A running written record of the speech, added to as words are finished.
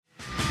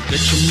Get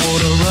your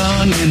motor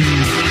running.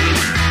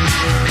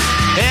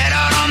 Head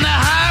out on the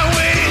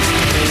highway.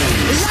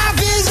 Life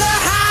is a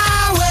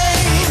highway.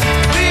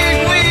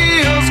 Big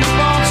wheels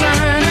keep on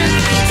turning.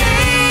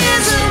 Day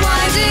is a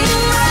winding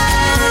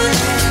road.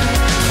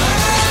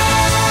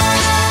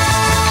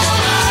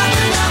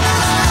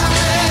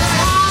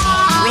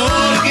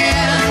 Roll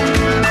again.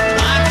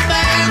 Like a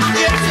band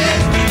gypsy.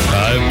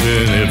 I've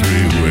been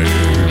everywhere.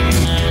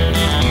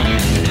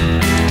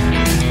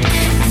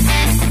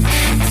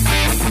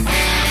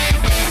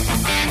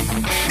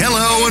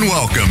 Hello and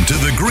welcome to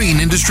the Green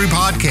Industry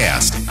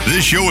Podcast.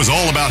 This show is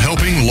all about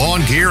helping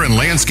lawn care and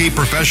landscape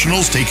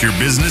professionals take your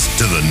business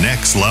to the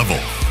next level.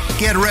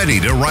 Get ready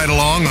to ride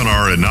along on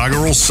our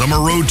inaugural Summer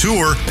Road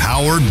Tour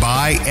powered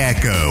by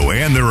Echo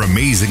and their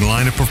amazing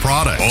lineup of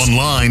products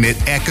online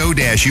at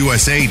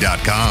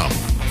echo-usa.com.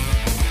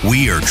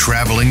 We are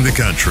traveling the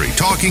country,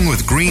 talking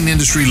with green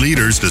industry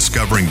leaders,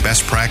 discovering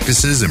best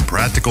practices and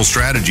practical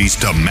strategies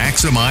to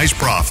maximize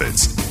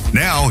profits.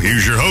 Now,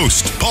 here's your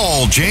host,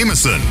 Paul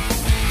Jameson.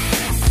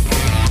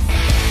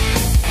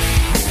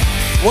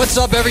 What's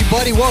up,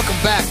 everybody?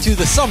 Welcome back to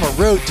the Summer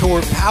Road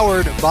Tour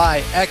powered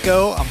by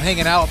Echo. I'm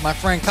hanging out with my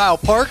friend Kyle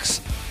Parks.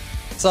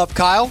 What's up,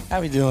 Kyle?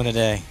 How we doing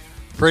today?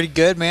 Pretty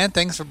good, man.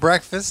 Thanks for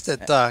breakfast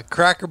at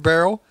Cracker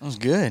Barrel. That was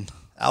good.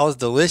 That was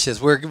delicious.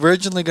 We're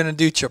originally going to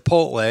do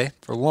Chipotle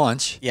for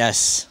lunch.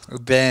 Yes. We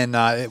had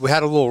a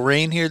little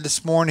rain here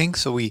this morning,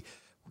 so we,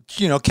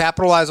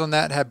 capitalized on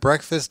that, had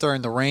breakfast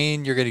during the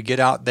rain. You're going to get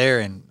out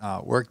there and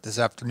work this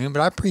afternoon,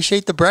 but I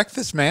appreciate the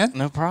breakfast, man.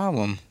 No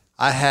problem.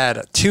 I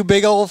had 2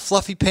 big old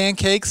fluffy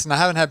pancakes, and I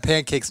haven't had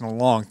pancakes in a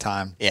long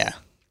time. Yeah.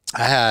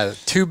 I had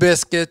 2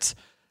 biscuits,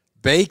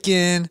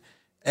 bacon,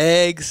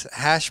 eggs,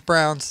 hash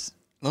browns.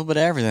 A little bit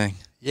of everything.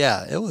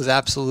 Yeah, it was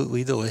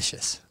absolutely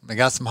delicious. I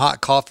got some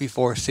hot coffee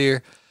for us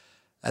here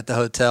at the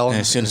hotel. And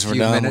as soon as we're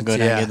done, we'll go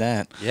down and get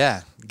that.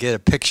 Yeah, get a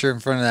picture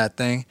in front of that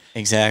thing.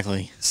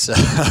 Exactly. So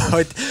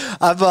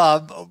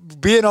I'm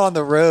being on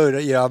the road,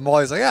 I'm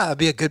always like, it'd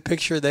be a good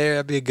picture there.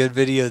 That'd be a good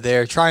video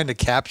there, trying to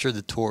capture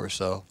the tour.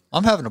 So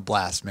I'm having a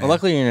blast, man. Well,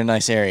 luckily you're in a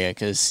nice area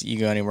because you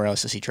go anywhere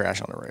else to see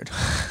trash on the road.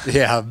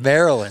 Yeah,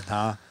 Maryland,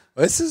 huh?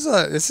 This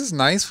is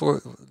nice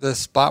for the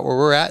spot where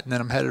we're at, and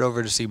then I'm headed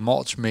over to see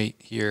Mulchmate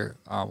here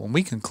when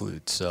we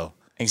conclude. So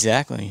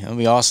exactly, it'll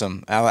be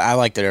awesome. I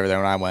liked it over there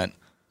when I went.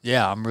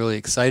 Yeah, I'm really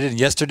excited. And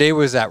yesterday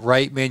was at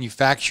Wright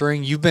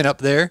Manufacturing. You've been up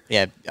there?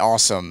 Yeah,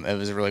 awesome. It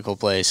was a really cool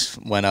place.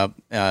 Went up,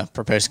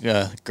 proposed to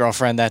a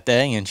girlfriend that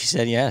day, and she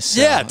said yes.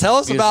 So, yeah, tell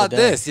us about day.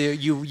 this.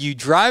 You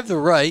drive the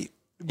Wright.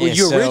 Well,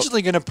 you were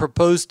originally going to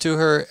propose to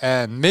her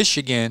in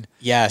Michigan.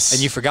 Yes.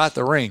 And you forgot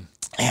the ring.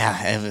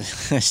 Yeah,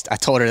 I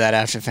told her that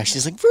after the fact.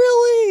 She's like,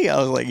 really? I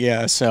was like,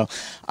 yeah. So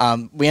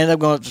we ended up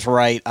going up to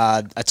Wright.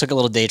 I took a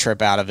little day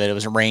trip out of it. It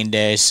was a rain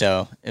day,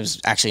 so it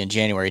was actually in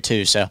January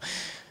too. So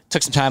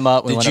took some time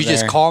up. Did you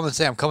just call him and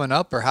say I'm coming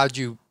up, or how'd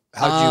you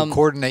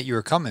coordinate you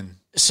were coming?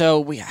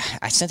 So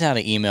I sent out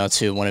an email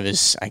to one of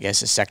his, I guess,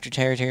 his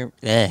secretary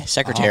at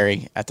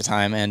the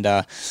time,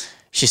 and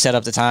she set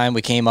up the time.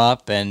 We came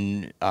up,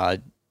 and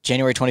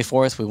January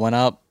 24th, we went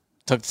up.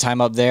 Took the time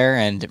up there,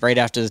 and right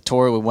after the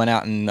tour, we went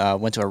out and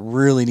went to a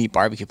really neat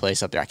barbecue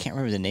place up there. I can't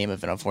remember the name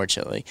of it,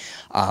 unfortunately,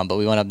 but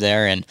we went up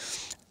there, and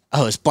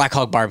it's Black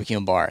Hawk Barbecue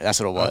and Bar. That's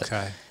what it was.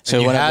 Okay. So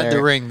and we you went had up there.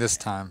 the ring this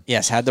time.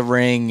 Yes, had the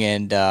ring,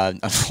 and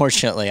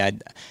unfortunately, I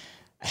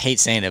hate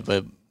saying it,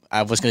 but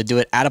I was going to do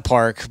it at a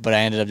park, but I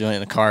ended up doing it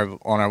in the car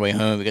on our way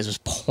home because it was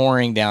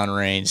pouring down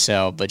rain.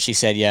 So, but she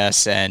said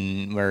yes,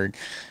 and we're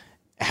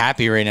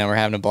happy right now. We're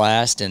having a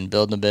blast and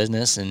building a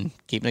business and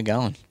keeping it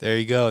going. There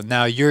you go.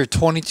 Now you're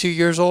 22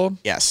 years old?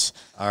 Yes.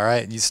 All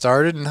right. You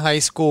started in high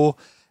school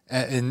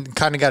and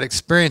kind of got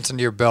experience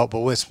under your belt,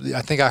 but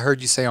I think I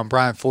heard you say on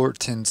Brian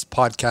Fullerton's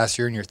podcast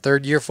you're in your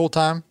 3rd year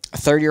full-time?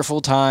 3rd year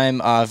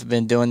full-time. I've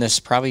been doing this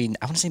probably,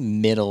 I want to say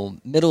middle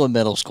of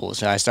middle school.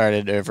 So I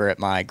started over at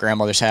my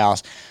grandmother's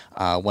house,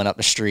 went up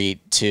the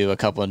street to a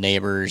couple of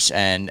neighbors,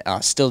 and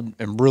still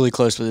am really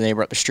close with the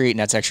neighbor up the street, and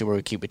that's actually where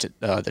we keep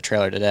the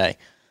trailer today.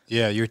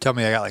 Yeah, you were telling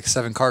me I got like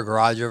 7-car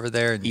garage over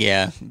there. And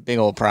yeah, big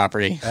old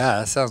property. Yeah,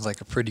 that sounds like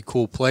a pretty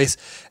cool place.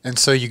 And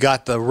so you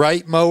got the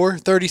Wright mower,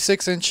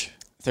 36-inch?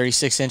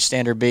 36-inch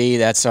standard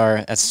B. I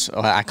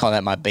call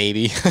that my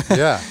baby.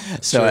 Yeah.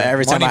 So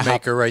every time money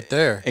maker right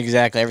there.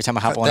 Exactly. Every time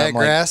I hop cut on that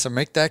grass and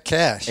make that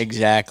cash.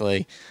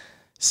 Exactly.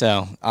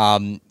 So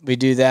we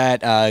do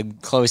that.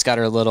 Chloe's got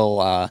her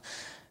little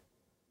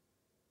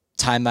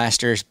Time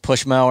Master's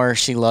push mower.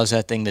 She loves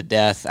that thing to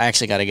death. I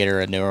actually got to get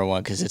her a newer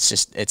one because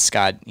it's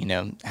got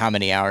how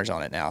many hours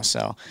on it now.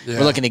 So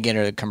we're looking to get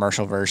her the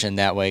commercial version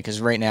that way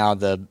because right now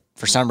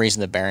for some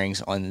reason the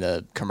bearings on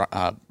the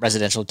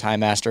residential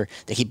Time Master,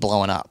 they keep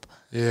blowing up.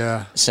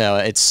 Yeah. So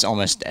it's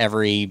almost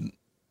every,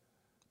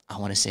 I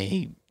want to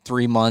say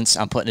 3 months,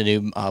 I'm putting a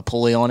new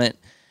pulley on it.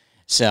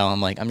 So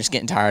I'm like, I'm just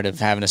getting tired of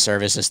having to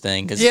service this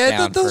thing. Cause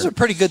Yeah, those are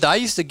pretty good. I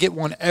used to get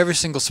one every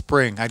single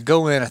spring. I'd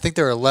go in. I think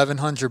they were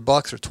 $1,100 or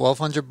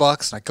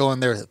 $1,200, and I'd go in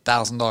there with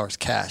 $1,000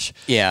 cash.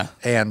 Yeah.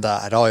 And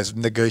I'd always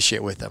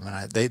negotiate with them,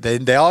 and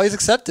they always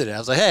accepted it. I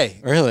was like, hey,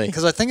 Really?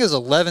 Because I think it was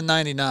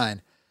 $11.99.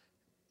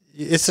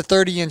 It's a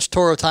 30-inch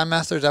Toro Time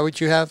Master. Is that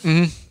what you have?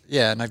 Mm-hmm.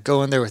 Yeah, and I'd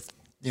go in there with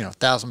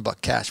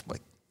 $1,000 cash. I'm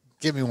like,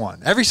 give me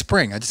one every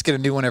spring. I just get a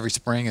new one every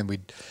spring, and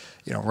we'd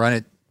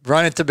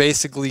run it to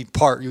basically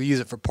part. You use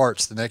it for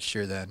parts the next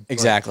year. Then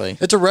Exactly.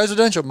 But it's a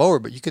residential mower,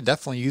 but you could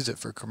definitely use it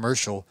for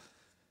commercial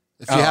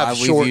if you have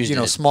we've short, used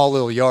it. small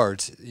little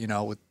yards.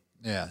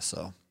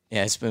 So.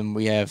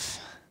 Yeah,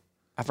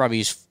 I've probably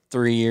used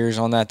 3 years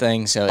on that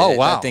thing. So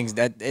wow.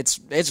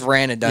 It's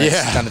ran and done,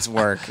 done its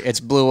work. It's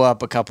blew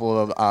up a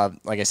couple of,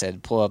 like I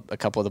said, pull up a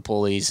couple of the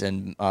pulleys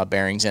and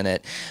bearings in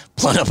it,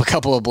 blown up a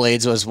couple of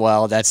blades as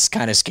well. That's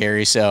kind of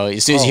scary. So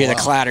as soon as you hear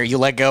the clatter, you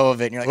let go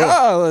of it and you're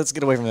like, let's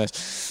get away from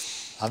this.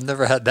 I've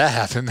never had that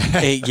happen, man.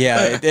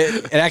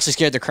 It actually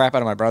scared the crap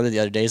out of my brother the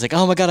other day. He's like,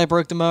 oh my God, I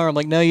broke the mower. I'm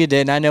like, no, you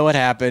didn't. I know what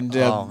happened.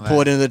 Pull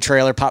it into the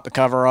trailer, pop the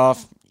cover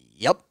off.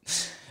 Yep.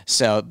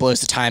 So it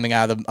blows the timing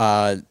out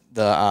of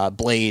the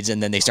blades,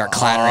 and then they start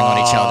clattering on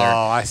each other.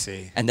 Oh, I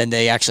see. And then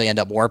they actually end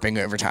up warping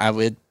over time.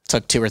 It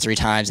took 2 or 3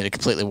 times, and it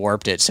completely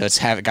warped it. So it's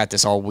got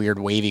this all weird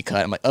wavy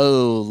cut. I'm like,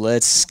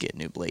 let's get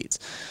new blades.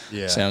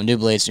 Yeah. So new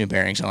blades, new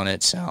bearings on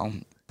it. So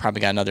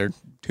probably got another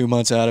 2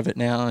 months out of it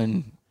now,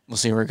 and we'll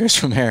see where it goes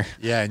from there.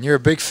 Yeah, and you're a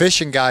big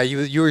fishing guy.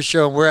 You were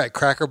showing, we're at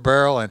Cracker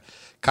Barrel, and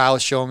Kyle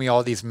was showing me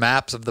all these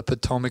maps of the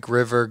Potomac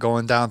River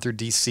going down through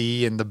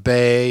D.C. and the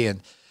Bay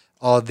and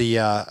all the.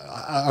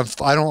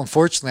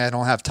 Unfortunately, I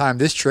don't have time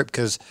this trip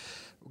because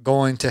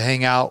going to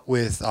hang out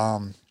with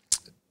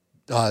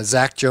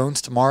Zach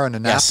Jones tomorrow in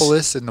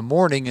Annapolis in the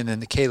morning, and then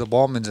the Caleb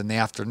Allmans in the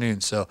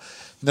afternoon. So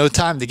no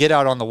time to get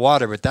out on the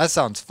water, but that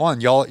sounds fun.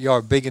 Y'all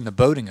are big into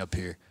boating up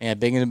here. Yeah,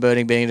 big into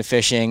boating, big into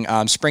fishing.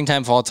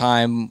 Springtime, fall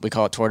time, we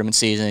call it tournament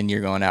season.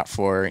 You're going out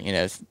for,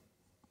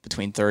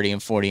 between 30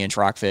 and 40-inch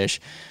rockfish.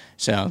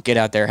 So get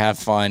out there, have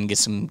fun, get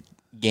some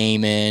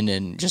game in,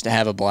 and just to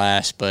have a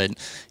blast. But,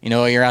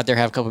 you're out there,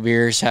 have a couple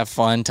beers, have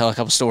fun, tell a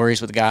couple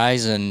stories with the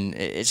guys, and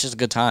it's just a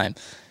good time.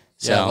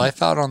 So, yeah,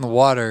 life out on the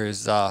water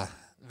is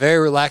very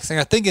relaxing.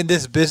 I think in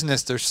this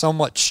business, there's so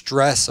much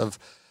stress of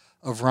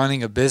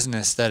running a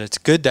business that it's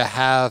good to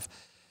have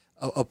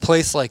a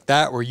place like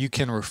that where you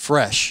can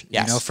refresh.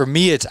 Yes. For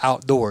me, it's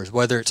outdoors,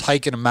 whether it's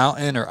hiking a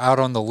mountain or out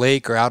on the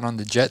lake or out on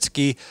the jet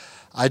ski.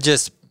 I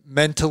just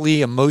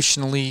mentally,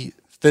 emotionally,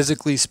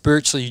 physically,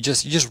 spiritually, you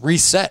just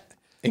reset.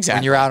 Exactly.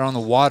 When you're out on the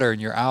water and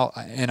you're out.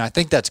 And I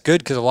think that's good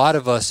because a lot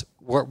of us,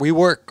 we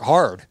work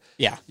hard.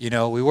 Yeah.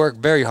 We work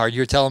very hard.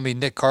 You're telling me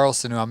Nick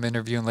Carlson, who I'm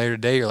interviewing later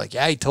today, you're like,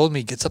 yeah, he told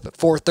me he gets up at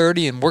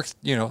 4:30 and works,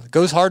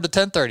 goes hard to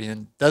 10:30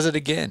 and does it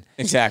again.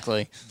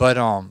 Exactly. But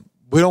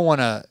we don't want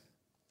to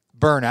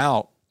burn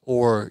out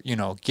or,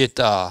 get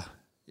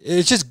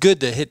it's just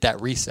good to hit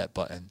that reset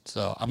button.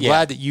 So I'm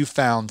glad that you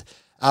found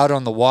out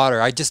on the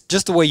water.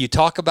 Just the way you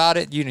talk about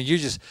it, you're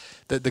just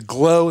the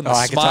glow and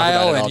the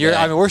smile,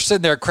 and we're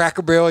sitting there at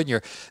Cracker Barrel and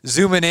you're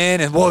zooming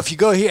in, and if you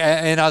go here,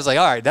 and I was like,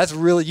 all right, that's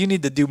really, you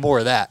need to do more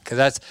of that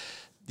because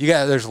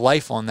there's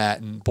life on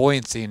that and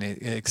buoyancy, and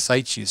it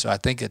excites you. So I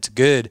think it's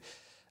good.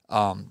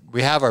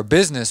 We have our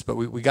business, but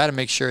we got to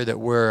make sure that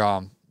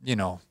we're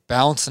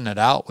balancing it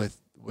out with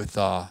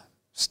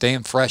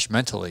staying fresh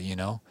mentally.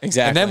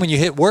 Exactly. And then when you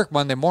hit work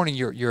Monday morning,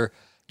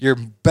 you're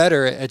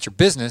better at your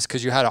business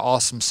because you had an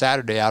awesome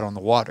Saturday out on the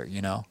water,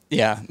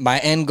 Yeah. My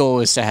end goal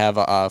is to have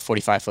a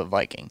 45-foot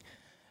Viking.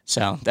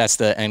 So that's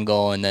the end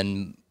goal. And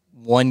then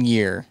 1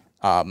 year,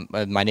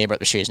 my neighbor up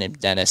the street is named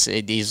Dennis.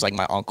 He's like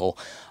my uncle.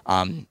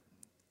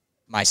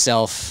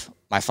 Myself,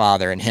 my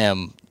father, and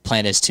him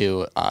plan is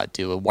to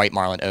do a White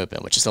Marlin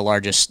Open, which is the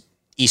largest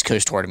East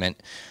Coast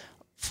tournament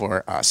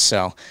for us.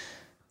 So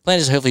plan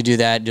is to hopefully do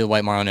that, do a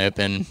White Marlin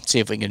Open, see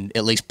if we can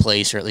at least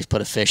place or at least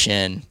put a fish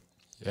in.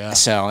 Yeah.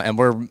 So,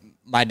 and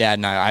my dad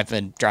and I've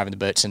been driving the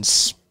boat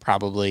since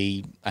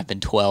probably I've been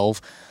 12.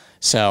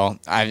 So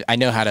I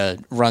know how to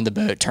run the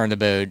boat, turn the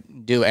boat,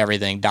 do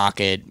everything, dock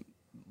it,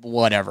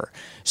 whatever.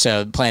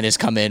 So the plan is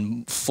come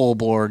in full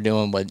bore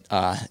doing what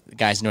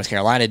guys in North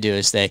Carolina do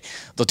is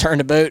they'll turn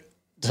the boat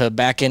to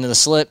back into the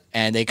slip,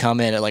 and they come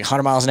in at like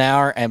 100 miles an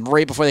hour, and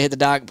right before they hit the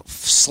dock,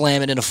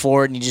 slam it into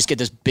forward, and you just get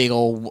this big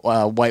old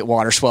white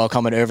water swell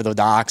coming over the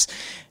docks.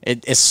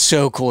 It's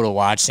so cool to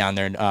watch down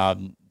there.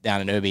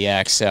 Down in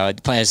OBX, so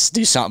the plan is to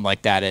do something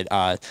like that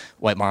at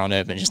White Marlin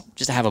Open,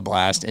 just to have a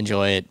blast,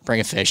 enjoy it, bring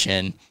a fish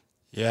in.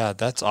 Yeah,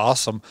 that's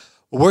awesome.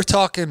 Well, we're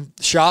talking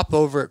shop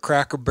over at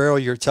Cracker Barrel.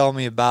 You're telling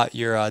me about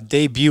your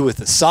debut with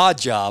the saw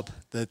job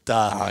that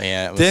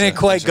didn't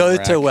quite go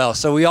too well.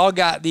 So we all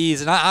got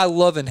these, and I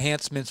love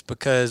enhancements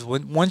because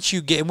once you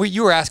get, and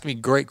you were asking me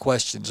great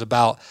questions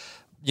about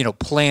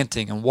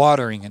planting and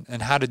watering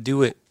and how to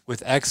do it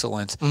with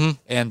excellence. Mm-hmm.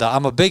 And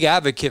I'm a big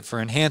advocate for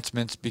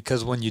enhancements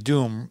because when you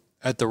do them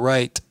at the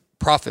right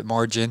profit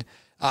margin,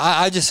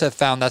 I just have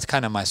found that's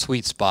kind of my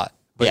sweet spot.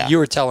 But Yeah. you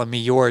were telling me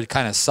your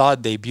kind of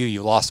sod debut,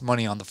 you lost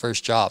money on the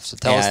first job. So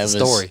tell Yeah, us the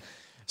it was- story.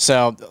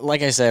 So,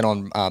 like I said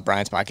on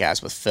Brian's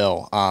podcast with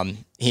Phil,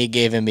 he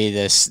gave me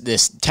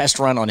this test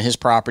run on his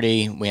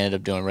property. We ended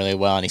up doing really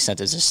well, and he sent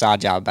us a sod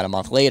job about a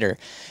month later.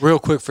 Real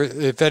quick,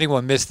 if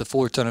anyone missed the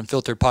Fullerton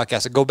Unfiltered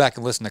podcast, go back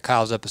and listen to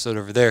Kyle's episode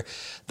over there.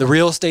 The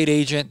real estate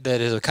agent that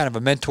is a kind of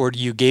a mentor to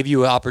you gave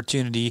you an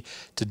opportunity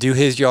to do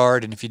his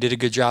yard, and if you did a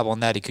good job on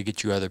that, he could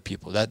get you other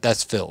people.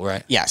 That's Phil,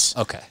 right? Yes.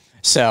 Okay.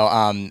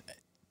 So,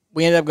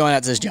 we ended up going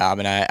out to this job,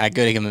 and I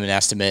go to give them an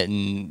estimate,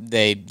 and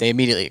they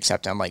immediately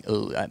accept it. I'm like,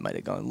 oh, I might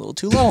have gone a little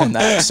too low on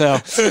that. So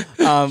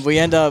we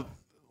end up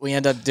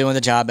doing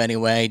the job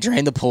anyway.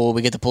 Drain the pool.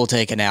 We get the pool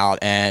taken out,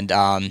 and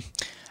I want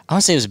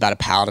to say it was about a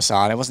pallet of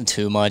sod. It wasn't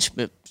too much,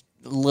 but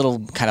a little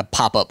kind of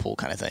pop up pool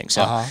kind of thing.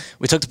 So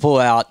we took the pool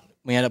out.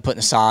 We ended up putting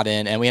the sod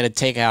in, and we had to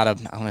take out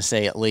I want to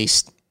say at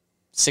least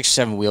 6 or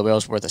 7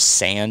 wheelbarrows worth of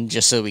sand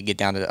just so we could get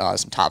down to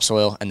some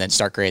topsoil and then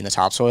start grading the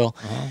topsoil.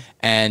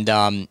 And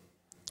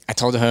I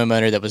told the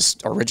homeowner that was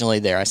originally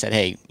there, I said,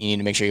 hey, you need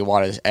to make sure you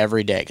water this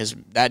every day, because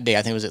that day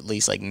I think it was at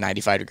least like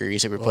 95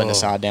 degrees that we were putting the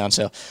sod down.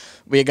 So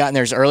we had gotten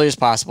there as early as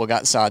possible,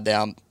 got the sod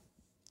down.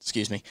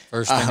 Excuse me.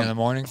 First thing in the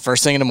morning?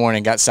 First thing in the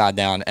morning, got sod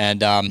down.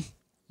 And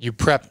You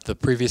prepped the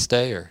previous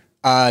day, or?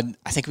 I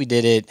think we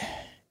did it.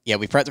 Yeah,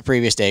 we prepped the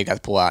previous day, got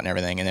the pool out and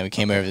everything, and then we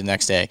came over the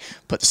next day,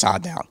 put the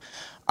sod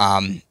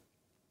down.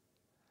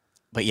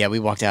 But yeah, we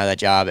walked out of that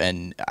job,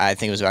 and I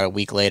think it was about a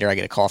week later, I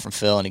get a call from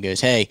Phil, and he goes,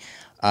 hey,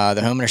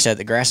 the homeowner said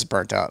the grass is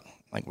burnt up.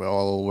 Like,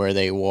 well, were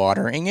they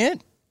watering it?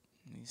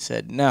 He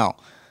said, no.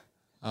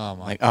 Oh,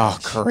 my Like, oh,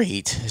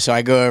 great. So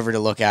I go over to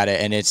look at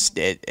it, and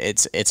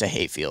it's a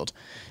hayfield.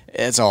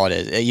 That's all it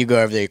is. You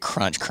go over there,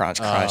 crunch.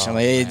 I'm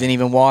like, it didn't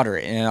even water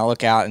it. And I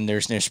look out, and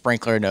there's no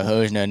sprinkler, no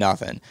hose, no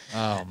nothing.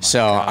 Oh, my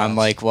So I'm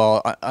like,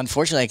 well,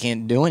 unfortunately, I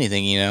can't do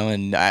anything,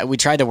 And we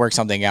tried to work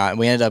something out, and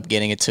we ended up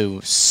getting it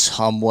to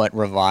somewhat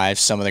revive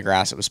some of the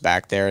grass that was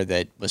back there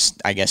that was,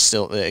 I guess,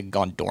 still had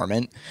gone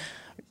dormant.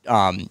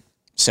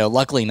 So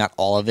luckily, not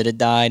all of it had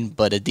died,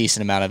 but a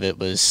decent amount of it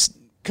was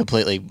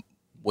completely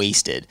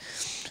wasted.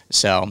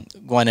 So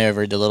went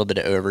over, did a little bit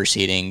of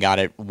overseeding, got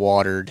it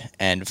watered,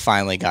 and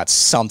finally got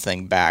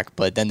something back.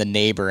 But then the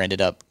neighbor ended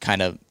up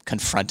kind of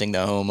confronting the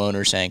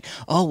homeowner, saying,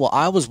 "Oh, well,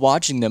 I was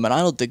watching them, and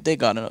I don't think they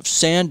got enough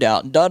sand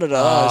out." And da.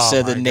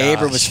 So the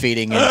neighbor was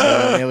feeding into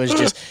it.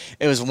 And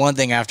it was one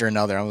thing after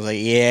another. I was like,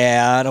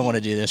 "Yeah, I don't want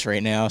to do this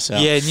right now." So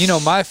Yeah,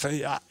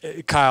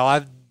 and Kyle,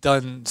 I've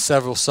done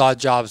several sod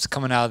jobs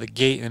coming out of the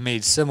gate and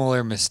made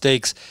similar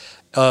mistakes.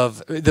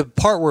 Of the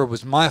part where it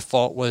was my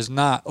fault was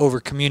not over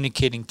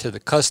communicating to the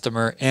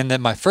customer, and then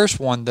my first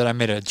one that I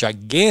made a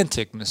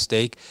gigantic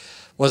mistake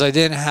was I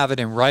didn't have it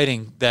in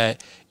writing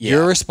that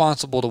you're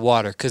responsible to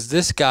water. Because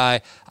this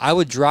guy, I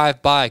would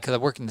drive by because I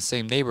work in the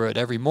same neighborhood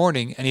every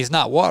morning, and he's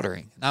not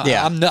watering. Now,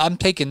 I'm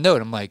taking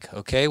note. I'm like,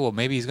 okay, well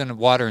maybe he's going to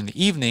water in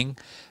the evening,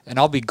 and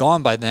I'll be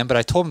gone by then. But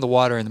I told him to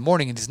water in the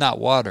morning, and he's not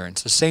watering.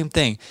 So same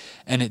thing,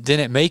 and it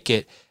didn't make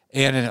it.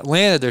 And in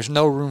Atlanta, there's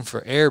no room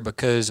for error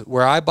because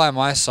where I buy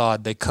my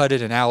sod, they cut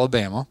it in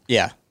Alabama.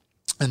 yeah,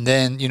 And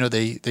then,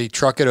 they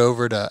truck it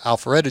over to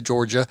Alpharetta,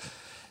 Georgia,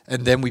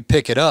 and then we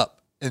pick it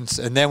up. And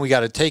then we got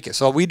to take it.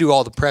 So we do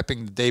all the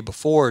prepping the day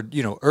before,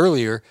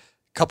 earlier,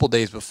 a couple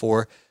days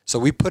before. So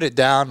we put it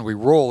down, we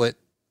roll it,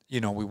 we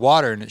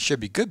water, and it should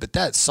be good. But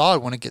that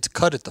sod, when it gets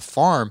cut at the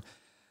farm,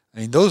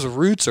 I mean, those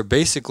roots are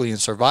basically in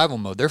survival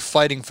mode. They're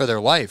fighting for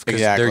their life because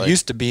they're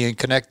used to being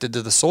connected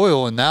to the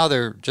soil, and now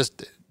they're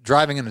just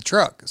driving in a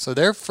truck. So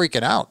they're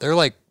freaking out. They're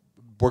like,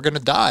 we're going to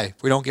die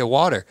if we don't get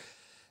water.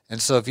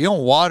 And so if you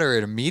don't water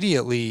it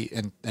immediately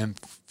and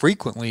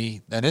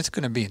frequently, then it's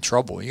going to be in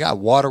trouble. You got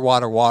water,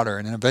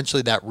 and then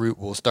eventually that root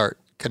will start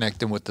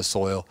connecting with the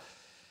soil.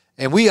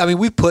 And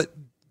we put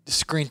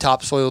screen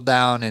topsoil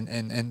down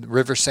and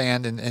river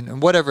sand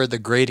and whatever the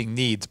grading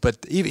needs.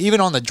 But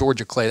even on the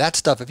Georgia clay, that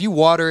stuff, if you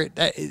water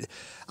it,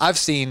 I've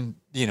seen,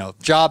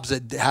 jobs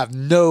that have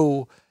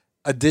no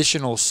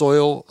additional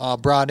soil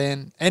brought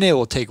in, and it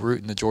will take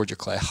root in the Georgia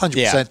clay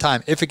 100%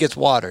 time if it gets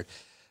watered.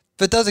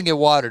 If it doesn't get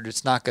watered,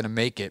 it's not going to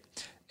make it.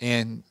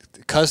 And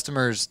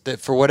customers that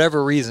for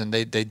whatever reason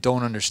they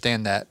don't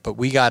understand that, but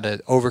we got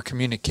to over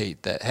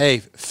communicate that. Hey,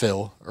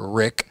 Phil or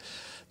Rick,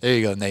 there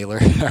you go, Naylor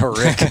or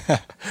Rick.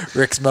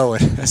 Rick's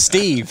mowing.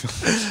 Steve,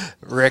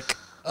 Rick.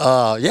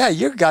 Yeah,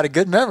 you got a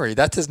good memory.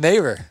 That's his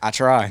neighbor. I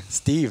try.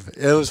 Steve.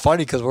 It was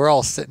funny because we're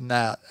all sitting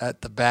out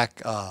at the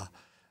back.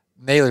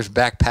 Naylor's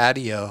back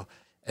patio,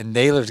 and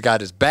Naylor's got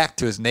his back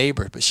to his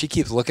neighbor, but she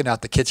keeps looking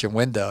out the kitchen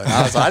window. And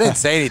I didn't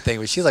say anything,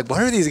 but she's like,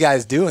 what are these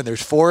guys doing?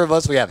 There's 4 of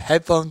us. We have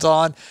headphones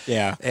on.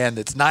 Yeah. And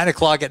it's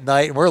 9:00 at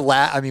night,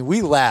 and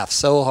we laugh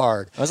so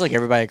hard. I was like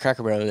everybody at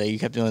Cracker Barrel that you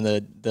kept doing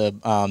the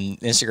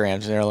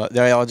Instagrams.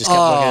 They all just kept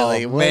looking at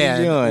like, what are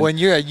you doing? When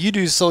you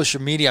do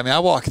social media, I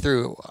walk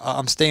through.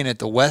 I'm staying at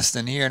the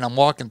Westin here, and I'm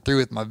walking through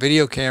with my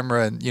video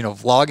camera and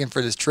vlogging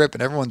for this trip,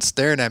 and everyone's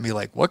staring at me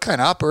like, what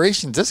kind of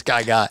operations this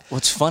guy got? Well,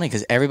 it's funny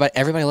because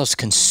everybody loves to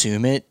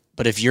consume it,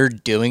 but if you're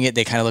doing it,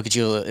 they kind of look at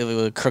you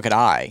with a crooked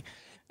eye.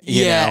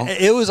 you know?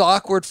 It was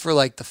awkward for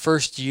like the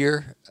first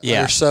year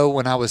Yeah. or so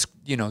when I was,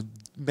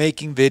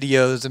 making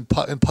videos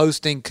and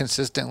posting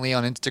consistently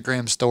on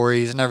Instagram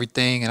stories and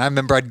everything. And I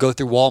remember I'd go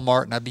through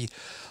Walmart and I'd be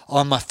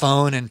on my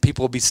phone and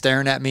people would be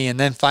staring at me. And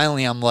then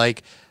finally I'm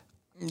like,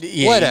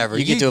 Yeah, whatever.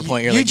 You get to a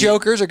point you're you like,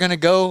 jokers are going to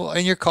go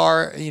in your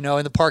car, in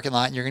the parking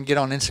lot, and you're going to get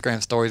on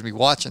Instagram stories and be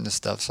watching this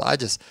stuff. So I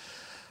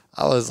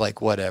was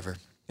like, whatever.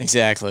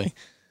 exactly.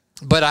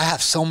 But I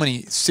have so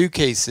many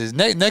suitcases.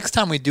 Next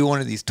time we do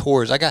one of these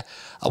tours, I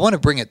want to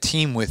bring a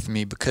team with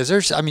me because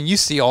you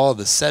see all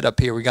the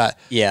setup here. We got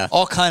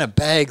all kind of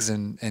bags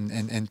and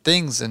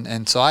things.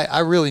 And so I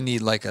really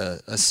need like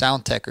a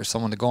sound tech or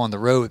someone to go on the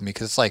road with me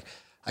because it's like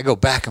I go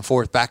back and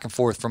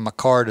forth from my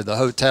car to the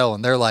hotel.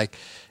 And they're like,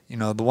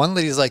 the one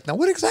lady's like, now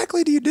what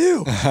exactly do you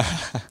do?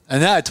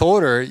 And then I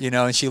told her,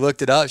 and she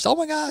looked it up. She said, oh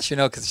my gosh,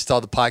 because she saw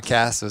the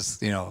podcast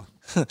was,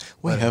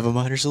 We have a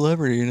minor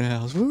celebrity in the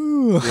house.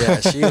 Woo. Yeah,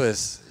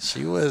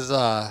 she was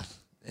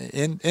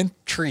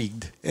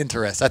intrigued,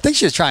 interested. I think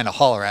she was trying to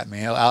holler at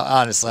me.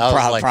 Honestly, I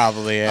was like,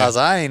 probably. Yeah. I was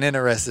like, I ain't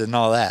interested in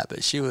all that,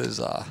 but she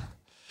was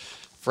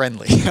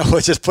friendly.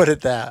 We'll just put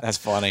it that. That's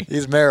funny.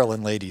 These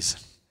Maryland ladies.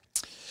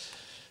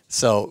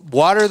 So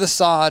water the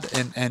sod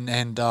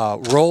and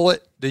roll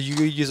it. Do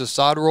you use a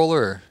sod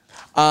roller?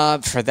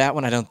 For that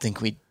one, I don't think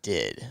we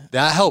did.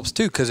 That helps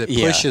too because it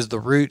pushes the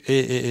root.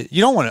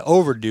 You don't want to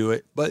overdo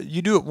it, but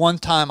you do it one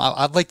time.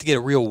 I'd like to get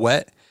it real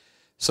wet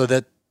so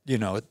that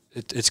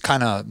it's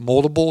kind of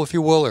moldable, if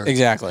you will.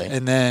 Exactly.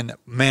 And then,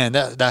 man,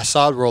 that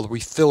sod roller, we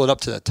fill it up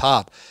to the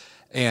top,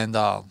 and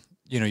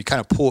you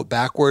kind of pull it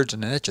backwards,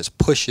 and then it just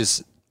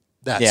pushes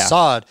that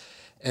sod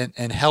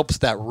and helps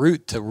that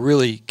root to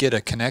really get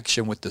a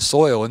connection with the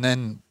soil, and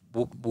then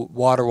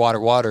water,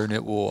 and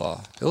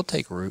it'll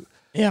take root.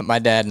 Yeah, my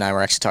dad and I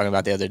were actually talking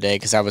about the other day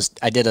because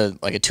I did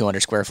a 200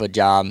 square foot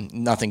job,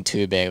 nothing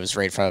too big. It was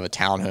right in front of a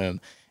townhome,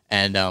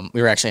 and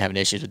we were actually having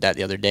issues with that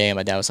the other day. And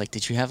my dad was like,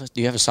 do you have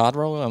a sod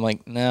roller? I'm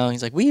like, no.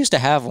 He's like, we used to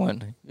have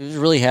one. It was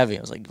really heavy.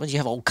 I was like, what, do you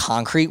have an old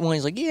concrete one?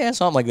 He's like, yeah,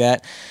 something like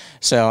that.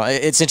 So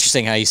it's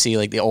interesting how you see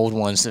like the old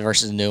ones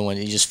versus the new one.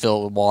 You just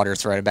fill it with water,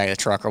 throw it in the back of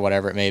the truck or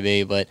whatever it may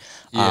be. But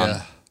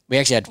we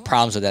actually had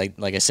problems with that,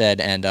 like I said,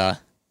 and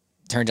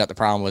turns out the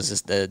problem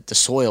was the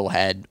soil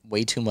had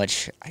way too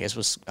much, I guess it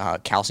was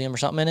calcium or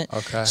something in it.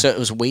 Okay. So it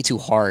was way too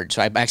hard.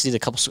 So I actually did a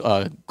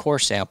couple core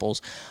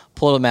samples,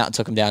 pulled them out and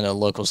took them down to a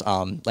local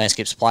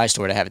landscape supply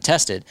store to have it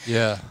tested.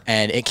 Yeah.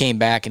 And it came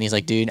back and he's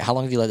like, dude, how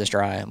long have you let this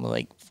dry? I'm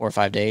like 4 or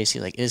 5 days.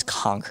 He's like, it is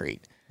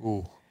concrete.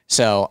 Ooh.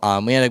 So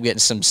we ended up getting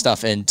some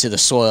stuff into the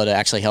soil to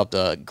actually help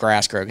the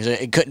grass grow because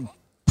it couldn't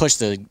push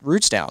the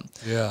roots down.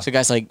 Yeah. So the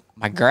guy's like,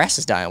 my grass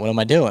is dying. What am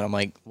I doing? I'm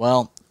like,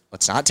 well,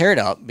 let's not tear it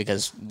up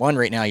because one,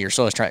 right now your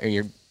sod's trying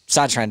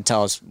to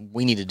tell us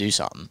we need to do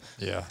something.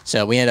 Yeah.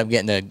 So we ended up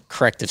getting the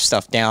corrective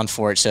stuff down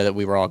for it so that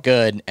we were all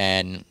good,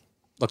 and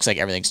looks like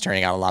everything's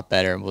turning out a lot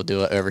better. And we'll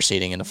do an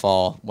overseeding in the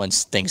fall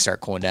once things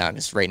start cooling down.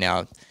 Because right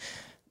now,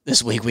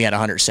 this week we had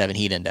 107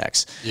 heat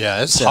index.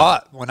 Yeah, it's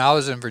hot. When I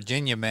was in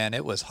Virginia, man,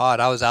 it was hot.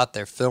 I was out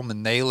there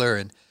filming Naylor,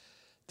 and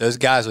those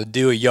guys would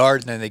do a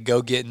yard, and then they'd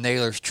go get in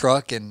Naylor's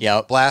truck and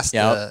blast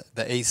the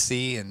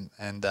AC, and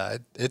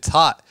it's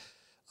hot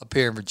up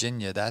here in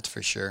Virginia, that's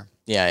for sure.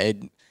 Yeah,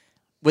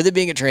 with it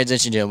being a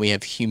transition zone, we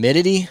have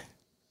humidity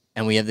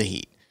and we have the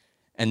heat.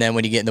 And then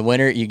when you get in the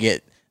winter, you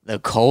get the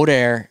cold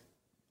air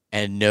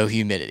and no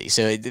humidity.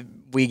 So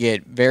we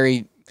get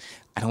very,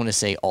 I don't want to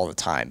say all the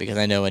time, because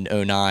I know in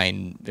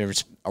 2009 there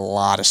was a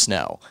lot of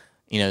snow,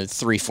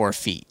 3-4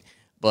 feet.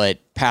 But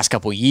past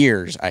couple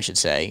years, I should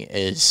say,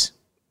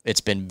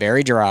 it's been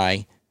very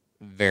dry,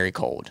 very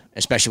cold,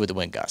 especially with the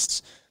wind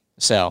gusts.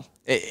 So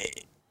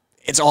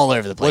it's all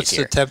over the place. What's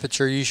the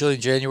temperature usually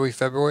January,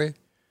 February?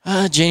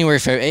 January,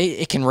 February.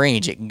 It can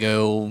range. It can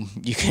go.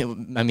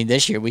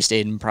 This year we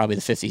stayed in probably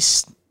the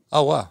 50s.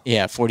 Oh wow.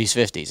 Yeah, 40s,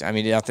 50s. I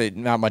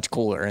mean, not much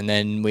cooler. And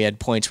then we had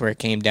points where it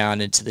came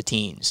down into the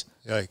teens.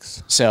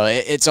 Yikes. So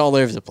it's all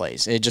over the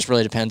place. It just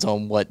really depends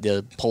on what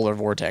the polar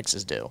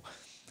vortexes do.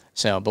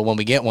 So, but when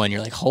we get one, you're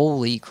like,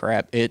 holy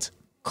crap, it's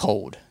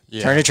cold.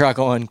 Yeah. Turn the truck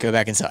on, go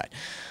back inside.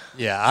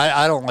 Yeah,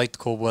 I don't like the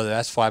cold weather.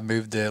 That's why I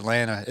moved to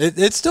Atlanta.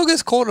 It still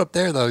gets cold up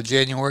there, though,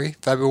 January,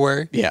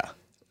 February. Yeah.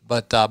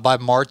 But by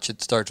March,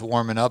 it starts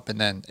warming up, and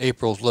then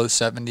April's low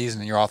 70s, and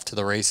then you're off to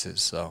the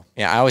races. So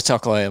yeah, I always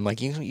talk like I'm like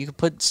you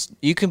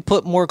can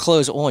put more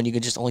clothes on. You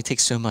can just only take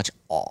so much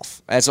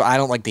off. That's why I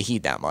don't like the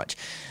heat that much.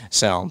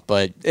 So,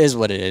 but it is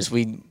what it is.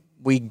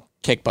 We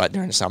kick butt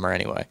during the summer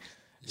anyway.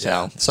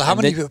 Yeah. So how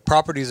many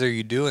properties are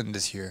you doing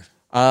this year?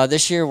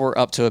 This year we're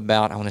up to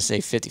about, I want to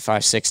say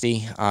 55,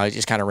 60. It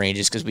just kind of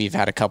ranges because we've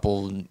had a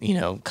couple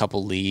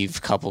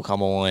leave, couple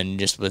come on,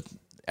 just with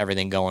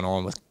everything going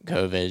on with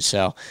COVID.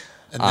 So,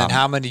 and then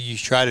how many you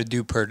try to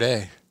do per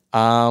day?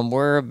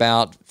 We're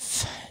about,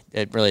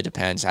 it really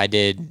depends. I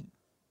did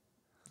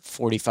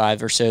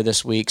 45 or so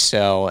this week.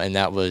 So, and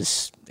that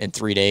was in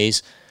 3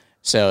 days.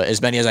 So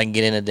as many as I can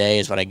get in a day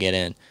is what I get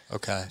in.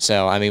 Okay.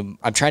 So,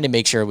 I'm trying to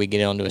make sure we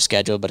get onto a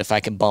schedule, but if I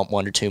can bump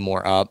 1 or 2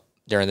 more up,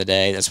 during the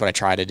day. That's what I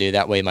try to do.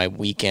 That way my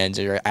weekends,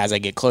 or as I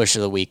get closer to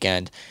the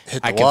weekend,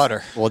 Hit the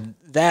water. Well,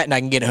 that, and I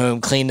can get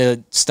home, clean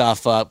the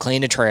stuff up,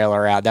 clean the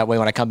trailer out. That way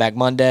when I come back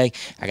Monday,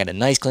 I got a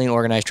nice, clean,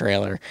 organized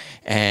trailer,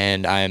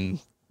 and I'm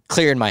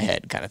clear in my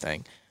head kind of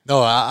thing.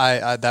 No,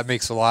 I that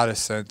makes a lot of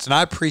sense, and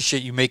I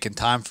appreciate you making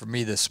time for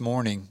me this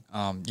morning.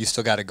 You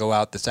still got to go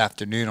out this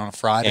afternoon on a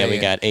Friday. Yeah, we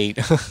got 8.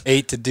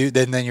 8 to do.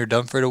 Then you're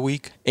done for the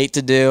week. 8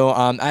 to do.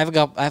 I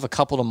have a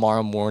couple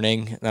tomorrow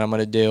morning that I'm going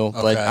to do,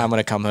 but Okay. I'm going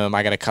to come home.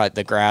 I got to cut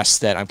the grass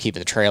that I'm keeping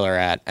the trailer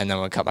at, and then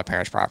I'm going to cut my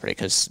parents' property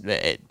because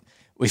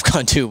we've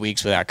gone 2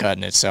 weeks without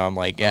cutting it. So I'm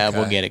like, yeah, Okay.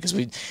 we'll get it.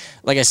 Because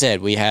like I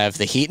said, we have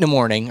the heat in the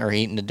morning or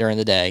heat during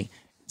the day.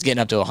 It's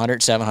getting up to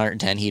 107,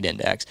 110 heat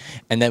index.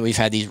 And then we've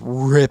had these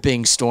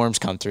ripping storms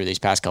come through these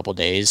past couple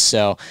days.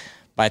 So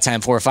by the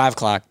time 4 or 5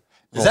 o'clock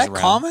Is rolls that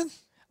around-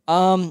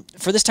 common?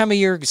 For this time of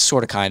year,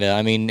 sort of, kind of.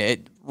 I mean,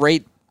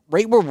 right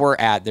where we're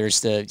at, there's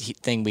the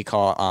thing we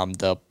call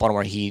the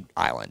Baltimore Heat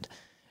Island.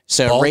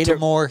 So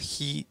Baltimore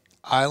Heat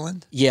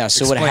Island. yeah.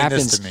 So what Explain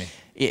happens? this to me.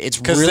 It's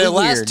Because really the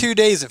last weird. 2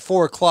 days at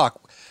 4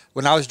 o'clock,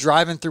 when I was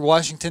driving through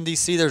Washington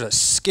D.C., there's a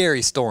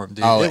scary storm,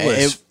 dude. Oh,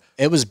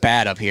 it was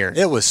bad up here.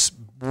 was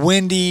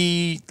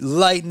windy,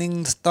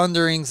 lightnings,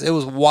 thunderings. It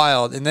was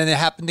wild, and then it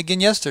happened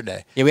again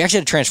yesterday. Yeah, we actually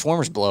had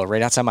transformers blow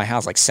right outside my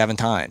house like 7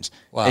 times.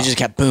 Wow. It just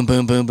kept boom,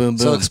 boom, boom, boom, boom.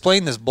 So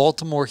explain this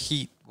Baltimore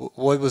Heat.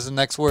 What was the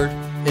next word?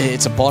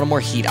 It's a Baltimore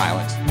Heat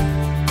Island.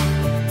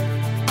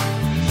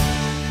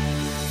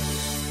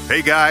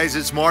 Hey guys,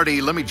 it's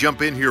Marty. Let me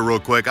jump in here real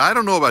quick. I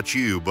don't know about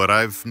you, but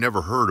I've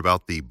never heard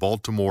about the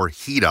Baltimore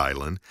Heat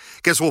Island.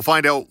 Guess we'll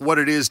find out what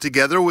it is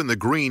together when the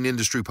Green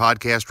Industry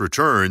Podcast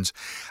returns.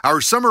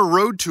 Our summer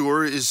road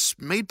tour is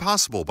made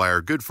possible by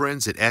our good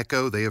friends at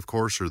Echo. They, of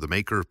course, are the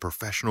maker of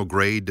professional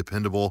grade,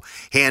 dependable,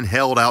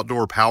 handheld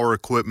outdoor power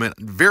equipment,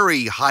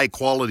 very high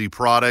quality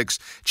products,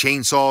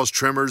 chainsaws,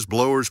 trimmers,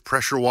 blowers,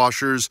 pressure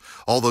washers,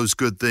 all those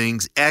good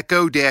things.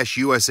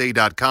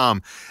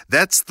 Echo-USA.com.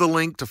 That's the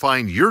link to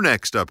find your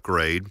next upgrade.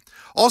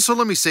 Also,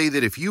 let me say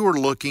that if you are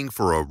looking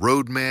for a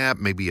roadmap,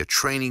 maybe a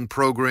training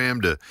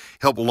program to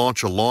help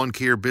launch a lawn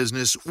care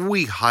business,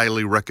 we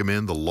highly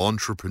recommend the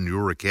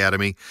Lawntrepreneur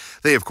Academy.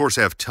 They, of course,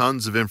 have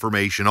tons of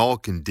information all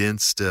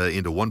condensed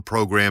into one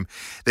program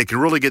that can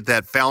really get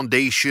that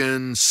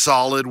foundation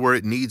solid where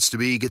it needs to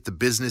be, get the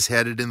business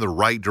headed in the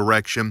right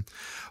direction.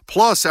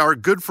 Plus, our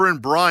good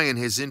friend Brian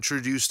has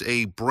introduced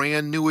a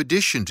brand new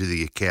addition to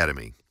the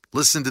Academy.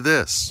 Listen to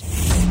this.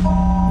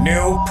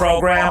 New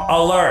program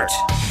alert.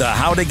 The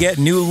How to Get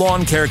New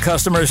Lawn Care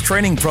Customers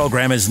training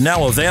program is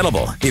now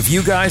available. If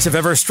you guys have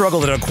ever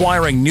struggled at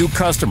acquiring new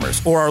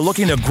customers or are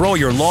looking to grow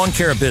your lawn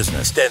care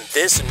business, then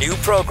this new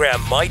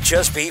program might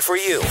just be for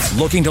you.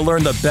 Looking to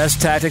learn the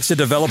best tactics to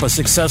develop a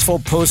successful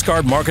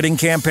postcard marketing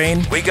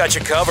campaign? We got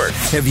you covered.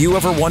 Have you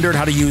ever wondered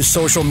how to use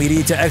social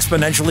media to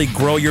exponentially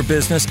grow your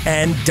business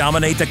and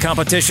dominate the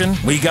competition?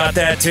 We got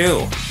that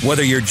too.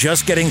 Whether you're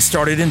just getting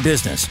started in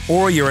business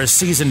or you're a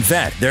seasoned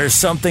vet, there's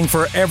something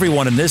for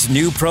everyone in this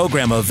new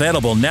program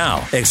available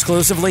now,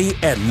 exclusively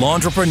at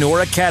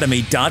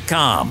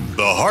LawnTrepreneurAcademy.com.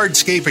 The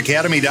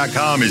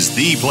HardscapeAcademy.com is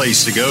the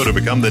place to go to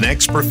become the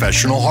next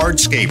professional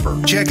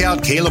hardscaper. Check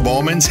out Caleb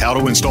Allman's How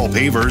to Install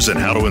Pavers and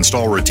How to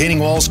Install Retaining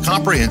Walls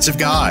comprehensive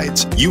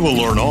guides. You will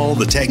learn all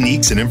the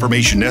techniques and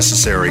information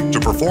necessary to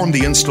perform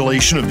the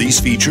installation of these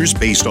features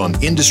based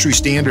on industry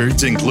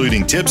standards,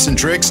 including tips and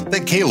tricks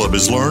that Caleb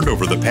has learned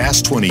over the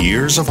past 20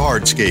 years of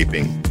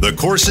hardscaping. The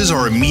courses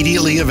are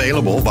immediately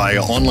available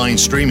via online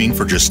streaming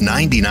for just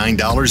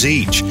 $99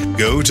 each.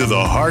 Go to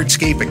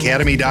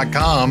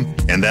thehardscapeacademy.com,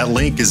 and that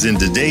link is in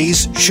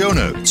today's show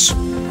notes.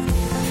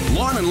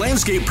 Lawn and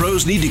landscape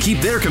pros need to keep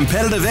their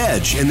competitive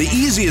edge, and the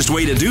easiest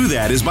way to do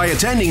that is by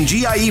attending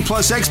GIE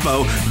Plus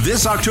Expo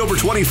this October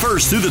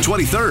 21st through the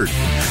 23rd.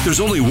 There's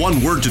only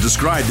one word to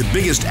describe the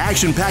biggest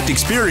action-packed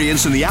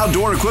experience in the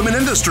outdoor equipment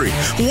industry.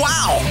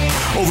 Wow!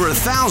 Over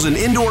 1,000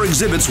 indoor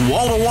exhibits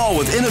wall-to-wall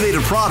with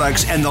innovative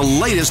products and the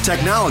latest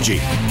technology.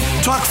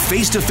 Talk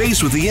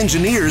face-to-face with the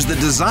engineers that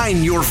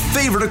design your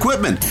favorite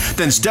equipment.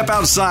 Then step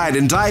outside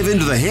and dive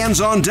into the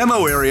hands-on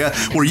demo area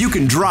where you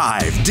can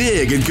drive,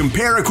 dig, and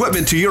compare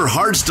equipment to your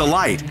heart's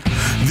delight.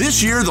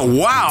 This year, the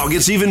wow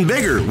gets even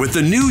bigger with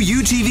the new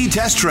UTV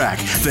test track,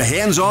 the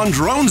hands-on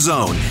drone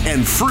zone,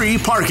 and free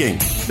parking.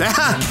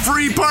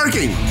 Free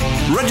parking!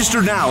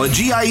 Register now at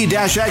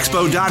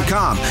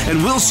GIE-Expo.com,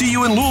 and we'll see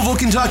you in Louisville,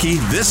 Kentucky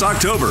this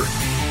October.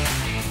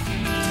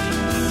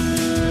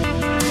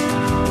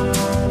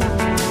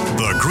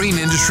 The Green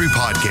Industry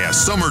Podcast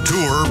Summer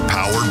Tour,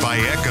 powered by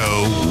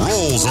Echo,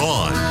 rolls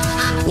on.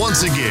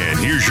 Once again,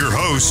 here's your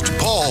host,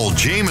 Paul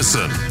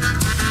Jameson.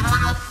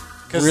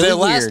 Because Really the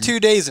last weird. 2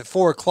 days at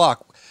 4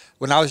 o'clock,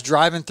 when I was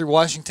driving through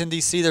Washington,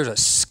 D.C., there's a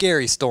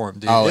scary storm,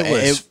 dude. Oh,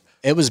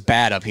 it was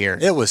bad up here.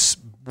 was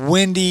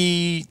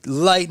windy,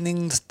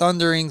 lightnings,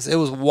 thunderings. It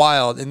was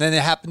wild. And then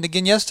it happened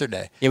again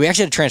yesterday. Yeah, we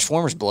actually had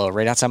transformers blow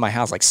right outside my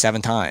house like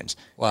 7 times.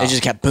 Wow. It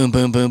just kept boom,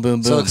 boom, boom,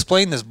 boom, boom. So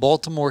explain this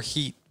Baltimore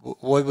Heat.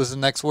 What was the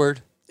next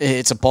word?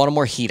 It's a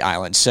Baltimore Heat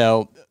Island.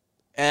 So,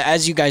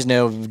 as you guys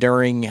know,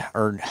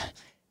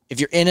 if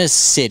you're in a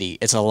city,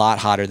 it's a lot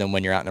hotter than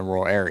when you're out in a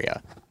rural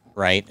area,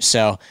 right?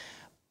 So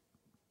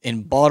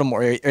in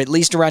Baltimore, or at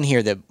least around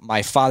here, that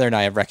my father and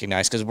I have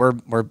recognized, because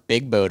we're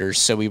big boaters,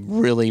 so we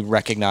really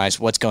recognize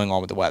what's going on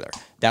with the weather.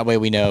 That way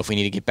we know if we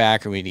need to get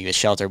back or we need a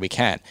shelter, we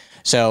can.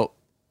 So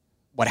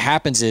what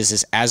happens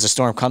is as the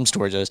storm comes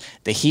towards us,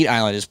 the heat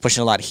island is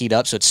pushing a lot of heat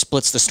up, so it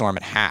splits the storm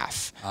in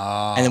half.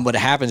 And then what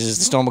happens is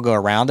the storm will go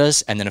around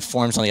us, and then it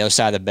forms on the other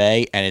side of the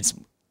bay, and it's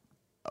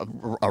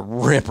a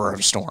ripper of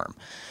a storm.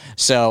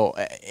 So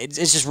it's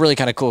just really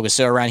kind of cool, because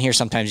so around here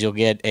sometimes you'll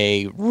get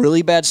a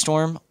really bad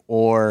storm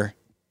or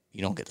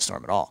you don't get the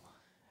storm at all.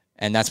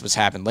 And that's what's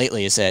happened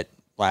lately, is that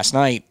last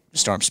night the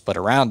storm split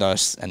around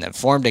us and then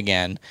formed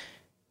again,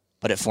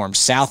 but it formed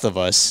south of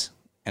us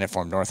and it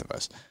formed north of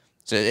us.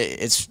 So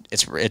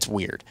it's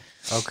weird.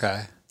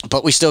 Okay.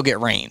 But we still get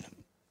rain,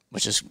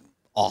 which is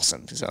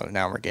awesome. So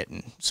now we're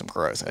getting some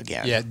growth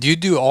again. Yeah. Do you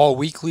do all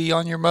weekly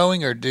on your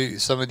mowing, or do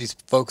some of these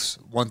folks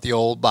want the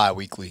old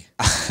bi-weekly?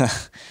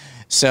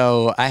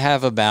 So I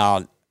have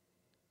about,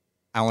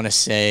 I want to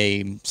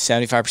say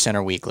 75%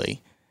 are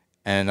weekly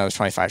and another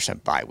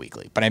 25%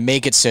 bi-weekly. But I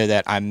make it so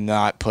that I'm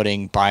not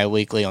putting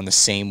bi-weekly on the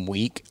same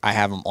week. I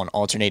have them on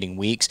alternating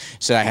weeks,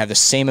 so I have the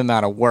same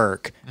amount of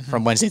work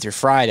from Wednesday through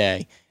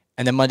Friday.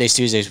 And then Mondays,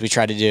 Tuesdays, I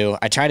try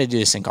to do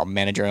this thing called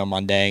Managerial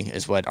Monday,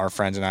 is what our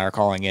friends and I are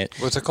calling it.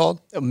 What's it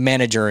called?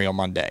 Managerial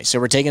Monday. So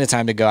we're taking the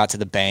time to go out to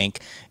the bank.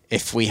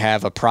 If we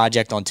have a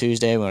project on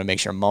Tuesday, we want to make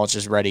sure mulch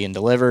is ready and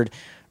delivered,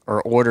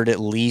 or ordered at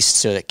least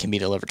so that it can be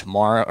delivered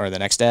tomorrow or the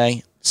next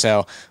day.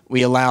 So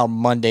we allow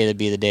Monday to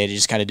be the day to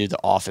just kind of do the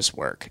office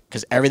work,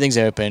 because everything's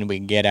open. We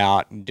can get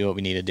out and do what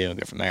we need to do and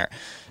go from there.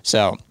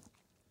 So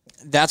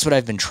that's what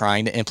I've been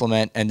trying to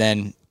implement. And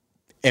then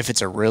if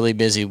it's a really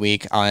busy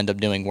week, I'll end up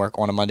doing work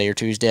on a Monday or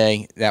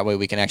Tuesday. That way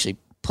we can actually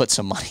put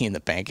some money in the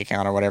bank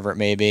account or whatever it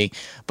may be.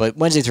 But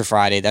Wednesday through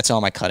Friday, that's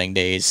all my cutting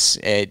days.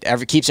 It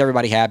keeps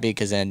everybody happy,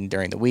 because then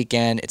during the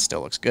weekend, it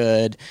still looks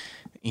good.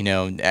 You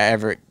know,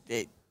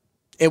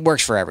 it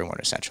works for everyone,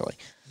 essentially.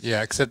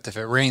 Yeah, except if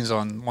it rains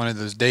on one of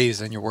those days,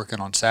 then you're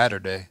working on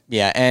Saturday.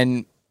 Yeah,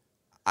 and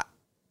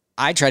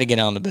I try to get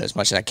on the boat as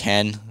much as I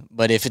can.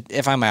 But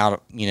if I'm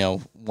out,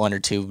 1 or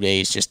 2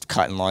 days just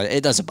cutting lawn,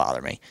 it doesn't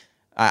bother me.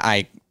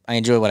 I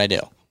enjoy what I do.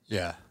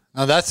 Yeah.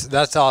 No,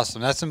 that's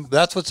awesome.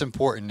 That's what's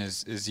important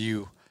is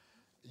you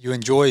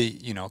enjoy,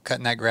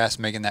 cutting that grass,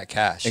 making that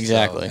cash.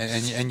 Exactly. So,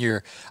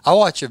 and I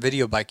watched a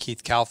video by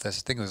Keith Kalfas,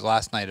 I think it was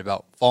last night,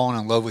 about falling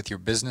in love with your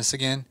business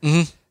again.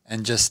 Mm-hmm.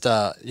 And just,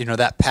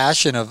 that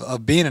passion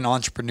of being an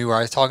entrepreneur.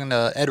 I was talking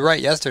to Ed Wright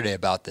yesterday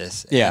about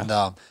this. Yeah.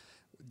 And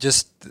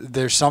just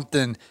there's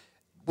something,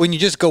 when you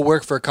just go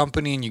work for a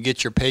company and you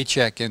get your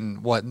paycheck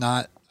and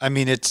whatnot, I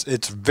mean,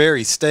 it's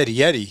very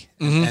steady Eddie.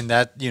 Mm-hmm. And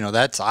that,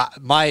 that's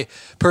my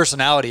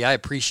personality. I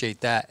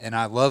appreciate that. And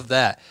I love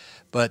that.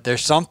 But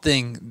there's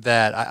something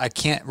that I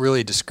can't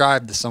really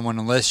describe to someone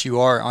unless you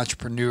are an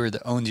entrepreneur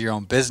that owns your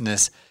own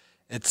business.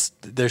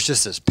 There's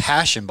just this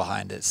passion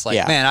behind it. It's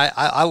like, man,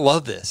 I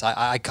love this.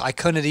 I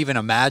couldn't even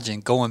imagine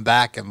going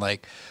back and,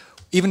 like,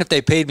 even if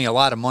they paid me a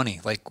lot of money,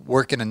 like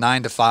working a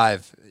 9 to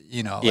 5,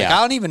 like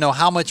I don't even know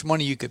how much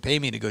money you could pay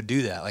me to go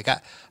do that. Like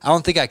I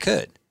don't think I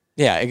could.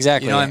 Yeah,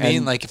 exactly. You know what I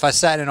mean? Like if I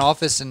sat in an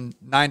office and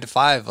 9 to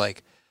 5,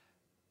 like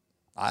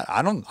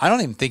I don't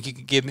even think you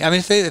could give me. I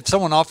mean, if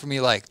someone offered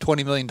me like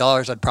 $20 million,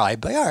 I'd probably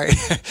be all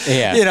right.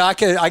 Yeah.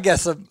 I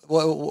guess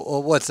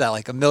what's that,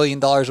 like $1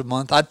 million a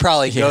month? I'd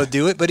probably go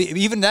do it. But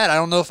even that, I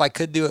don't know if I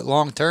could do it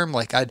long term.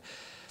 Like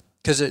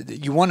because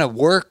you want to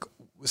work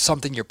with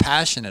something you're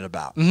passionate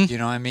about. Mm-hmm. You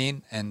know what I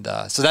mean? And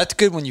so that's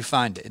good when you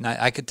find it. And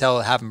I could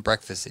tell having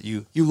breakfast that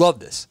you love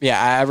this. Yeah,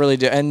 I really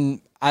do.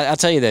 And I'll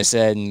tell you this,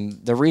 and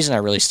the reason I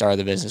really started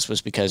the business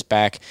was because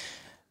back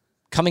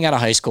coming out of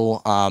high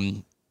school,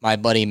 my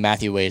buddy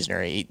Matthew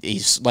Waisner,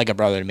 he's like a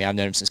brother to me. I've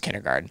known him since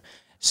kindergarten.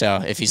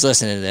 So if he's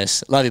listening to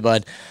this, love you,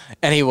 bud.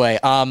 Anyway,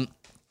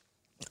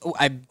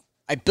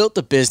 I built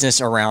the business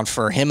around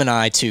for him and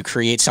I to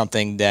create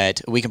something that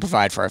we can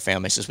provide for our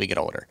families as we get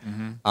older.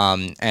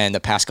 Mm-hmm. And the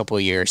past couple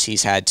of years,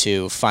 he's had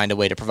to find a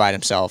way to provide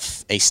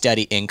himself a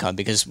steady income,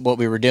 because what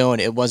we were doing,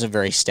 it wasn't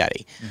very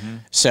steady. Mm-hmm.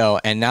 So,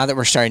 and now that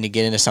we're starting to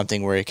get into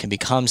something where it can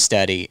become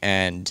steady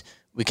and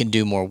we can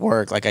do more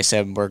work, like I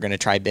said, we're going to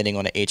try bidding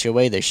on an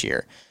HOA this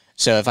year.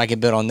 So if I can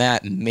bid on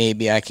that,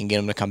 maybe I can get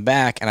him to come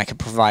back and I can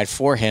provide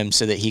for him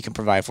so that he can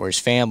provide for his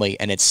family,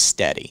 and it's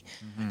steady.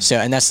 Mm-hmm. So,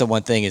 and that's the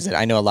one thing, is that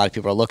I know a lot of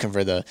people are looking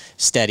for the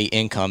steady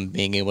income,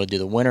 being able to do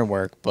the winter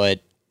work, but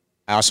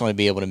I also want to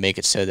be able to make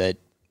it so that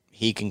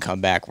he can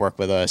come back, work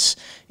with us.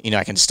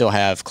 I can still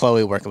have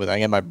Chloe working with us. I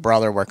get my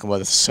brother working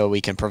with us, so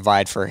we can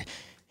provide for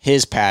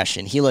his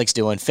passion. He likes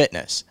doing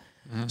fitness.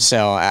 Mm-hmm.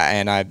 So,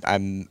 and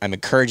I'm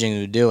encouraging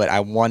him to do it. I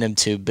want him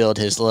to build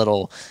his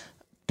little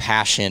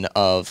passion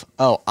of,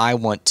 I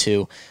want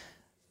to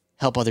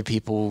help other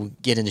people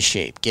get into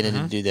shape, get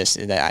into do this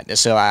and that.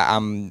 So I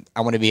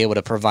want to be able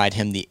to provide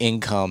him the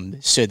income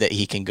so that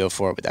he can go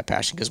forward with that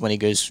passion. Because when he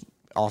goes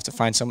off to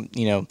find some,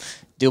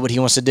 do what he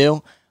wants to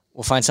do,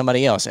 we'll find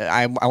somebody else.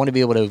 I want to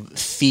be able to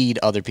feed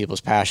other people's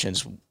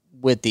passions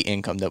with the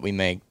income that we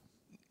make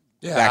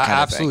Yeah, that kind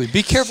absolutely. of thing.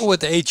 Be careful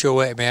with the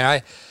HOA,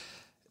 man.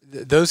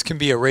 Those can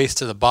be a race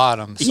to the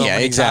bottom so Yeah,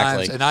 many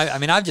exactly. times. And I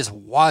mean, I've just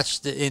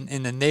watched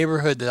in the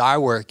neighborhood that I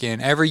work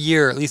in every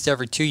year, at least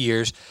every 2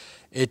 years,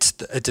 it's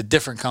a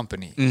different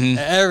company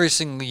every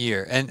single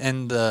year.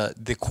 And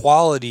the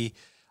quality,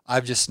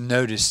 I've just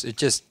noticed,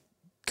 it's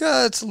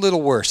a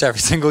little worse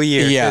every single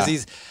year. Yeah.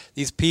 Because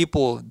these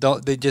people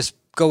they just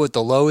go with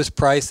the lowest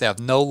price. They have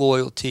no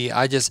loyalty.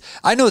 I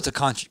know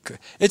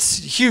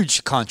it's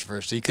huge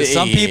controversy because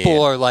some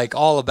people are like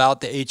all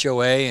about the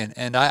HOA,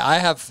 and I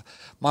have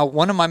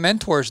one of my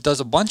mentors does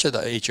a bunch of the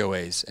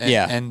HOAs,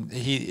 and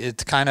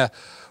it kind of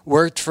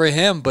worked for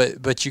him,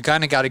 but you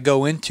kind of got to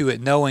go into it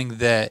knowing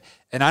that,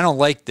 and I don't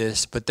like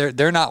this, but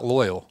they're not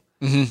loyal.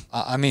 Mm-hmm.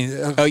 I mean,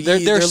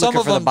 there's some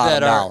of them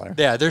that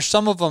are there's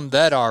some of them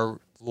that are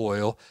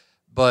loyal.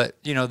 But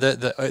you know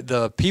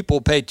the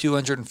people pay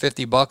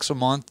 $250 a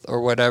month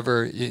or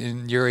whatever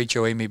in your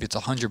HOA. Maybe it's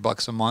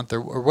 $100 a month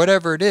or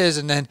whatever it is,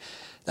 and then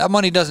that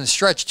money doesn't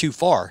stretch too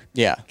far.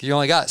 Yeah, you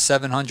only got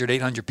 700,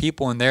 800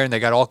 people in there, and they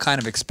got all kind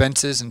of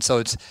expenses, and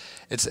so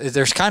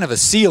there's kind of a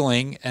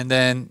ceiling, and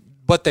then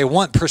but they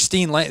want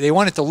pristine land. They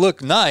want it to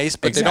look nice,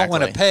 but they don't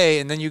want to pay,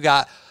 and then you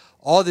got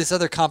all this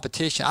other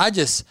competition.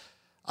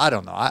 I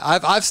don't know.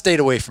 I've stayed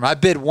away from it. I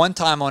bid one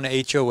time on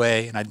an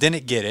HOA and I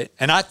didn't get it,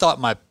 and I thought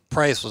my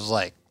price was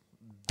like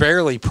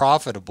barely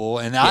profitable,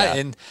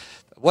 and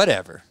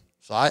whatever.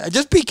 So I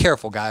just be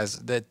careful, guys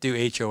that do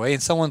HOA.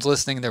 And someone's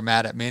listening, they're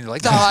mad at me. And they're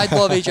like, "Oh, I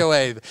love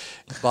HOA,"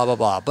 blah blah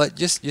blah. But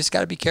just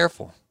got to be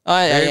careful.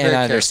 I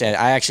understand.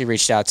 I actually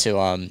reached out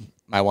to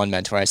my one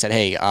mentor. I said,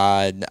 "Hey,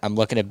 I'm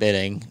looking at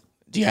bidding.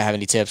 Do you have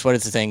any tips? What are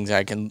the things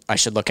I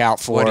should look out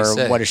for?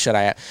 What should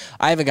I?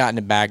 I haven't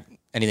gotten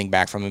anything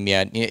back from him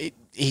yet.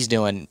 He's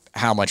doing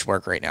how much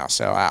work right now,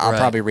 so I'll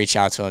probably reach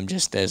out to him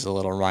just as a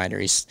little reminder.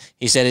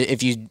 He said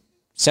if you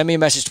send me a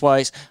message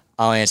twice,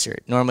 I'll answer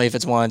it. Normally, if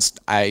it's once,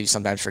 I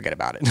sometimes forget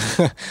about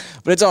it,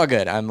 but it's all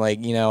good. I'm like,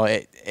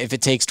 if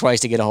it takes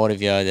twice to get a hold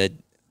of you,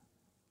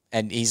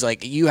 and he's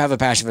like, you have a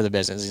passion for the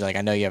business. He's like,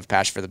 I know you have a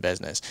passion for the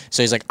business.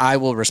 So he's like, I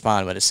will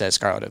respond when it says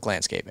Scarlet Oak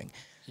Landscaping.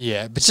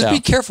 Yeah, but just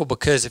be careful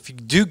because if you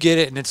do get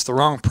it and it's the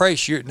wrong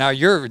price, now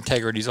your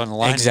integrity's on the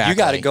line. Exactly. You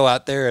got to go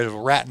out there as a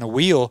rat in a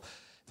wheel,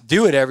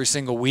 do it every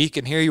single week,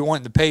 and here you're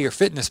wanting to pay your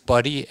fitness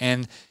buddy,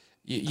 and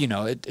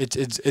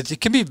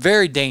it can be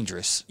very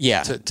dangerous.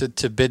 Yeah.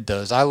 To bid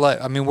those.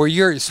 I mean, where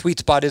your sweet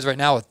spot is right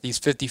now with these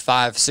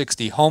 55,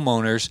 60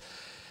 homeowners,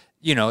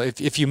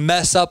 if you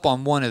mess up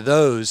on one of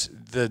those,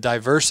 the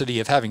diversity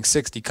of having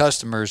 60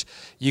 customers,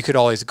 you could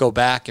always go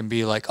back and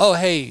be like, oh,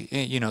 hey,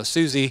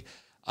 Susie,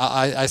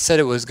 I said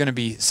it was going to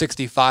be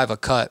 65 a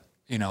cut,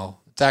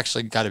 it's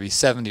actually got to be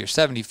 70 or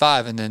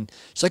 75. And then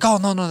she's like, oh,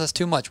 no, that's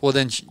too much. Well,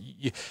 then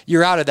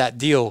you're out of that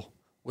deal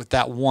with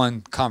that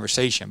one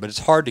conversation, but it's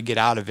hard to get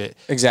out of it.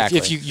 Exactly.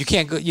 If you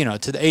can't go,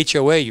 to the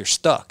HOA, you're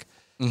stuck.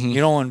 Mm-hmm.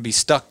 You don't want to be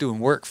stuck doing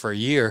work for a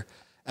year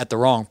at the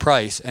wrong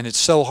price. And it's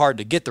so hard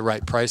to get the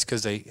right price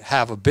because they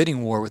have a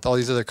bidding war with all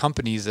these other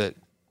companies that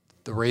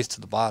the race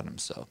to the bottom.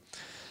 So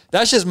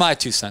that's just my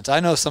 2 cents. I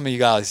know some of you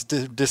guys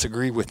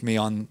disagree with me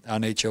on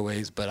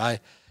HOAs, but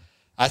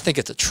I think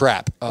it's a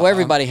trap. Well,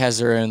 everybody has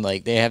their own,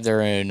 they have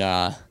their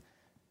own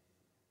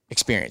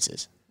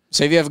experiences.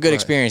 So if you have a good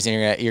experience,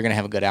 then you're going to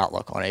have a good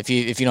outlook on it.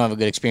 If you don't have a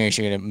good experience,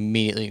 you're going to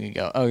immediately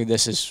go, oh,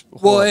 this is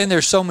horrible. Well, and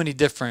there's so many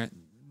different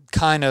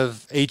kind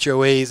of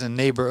HOAs and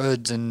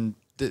neighborhoods, and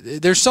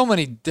there's so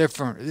many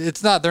different.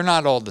 They're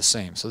not all the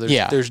same. So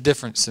there's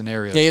different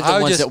scenarios. Yeah, you have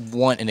the ones that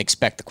want and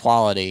expect the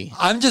quality.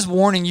 I'm just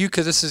warning you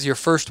because this is your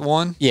first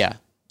one. Yeah.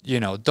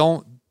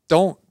 Don't.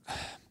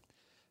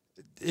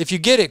 If you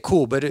get it,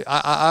 cool. But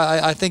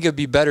I think it'd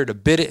be better to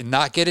bid it and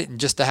not get it, and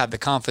just to have the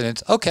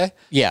confidence. Okay.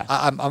 Yeah.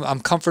 I'm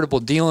comfortable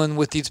dealing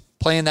with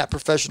playing that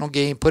professional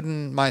game,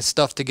 putting my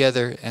stuff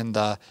together, and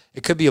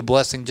it could be a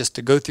blessing just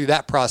to go through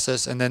that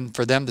process, and then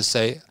for them to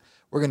say,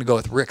 we're going to go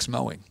with Rick's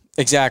Mowing.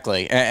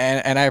 Exactly,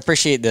 and I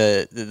appreciate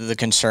the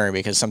concern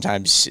because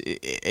sometimes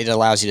it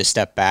allows you to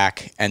step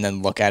back and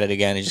then look at it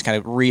again and just kind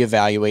of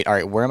reevaluate. All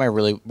right, where do I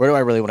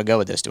really want to go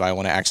with this? Do I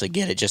want to actually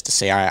get it just to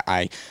say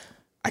I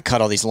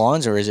cut all these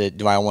lawns, or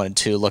do I want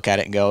to look at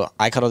it and go,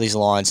 I cut all these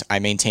lawns, I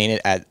maintain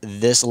it at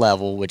this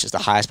level, which is the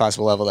highest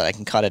possible level that I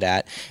can cut it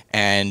at,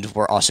 and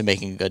we're also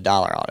making a good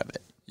dollar out of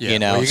it.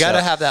 Yeah, you got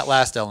to have that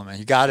last element.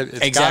 It's got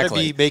to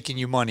be making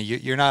you money.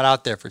 You're not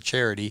out there for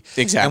charity.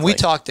 Exactly. And we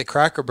talked at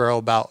Cracker Barrel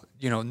about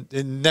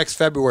in next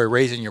February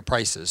raising your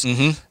prices.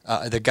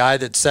 Mm-hmm. The guy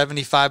that's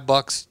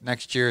 $75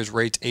 next year is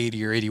rates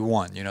 80 or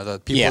 81. The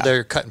people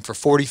they're cutting for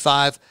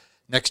 45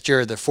 next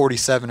year they're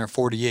 47 or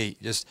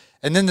 48.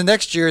 And then the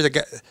next year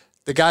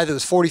the guy that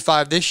was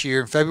 45 this year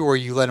in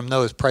February, you let him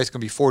know his price is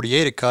going to be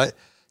 48 a cut.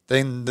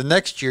 Then the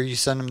next year you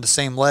send him the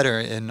same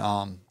letter in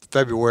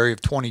February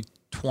of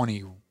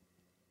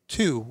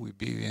 2022. We'd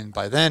be in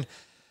by then.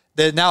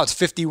 Then now it's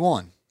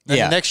 51. Then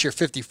the next year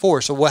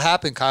 54. So what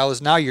happened, Kyle,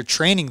 is now you're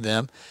training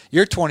them.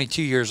 You're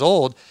 22 years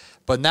old,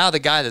 but now the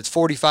guy that's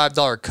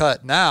 $45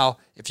 cut now,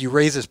 if you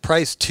raise his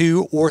price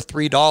 $2 or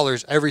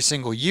 $3 every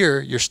single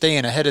year, you're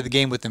staying ahead of the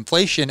game with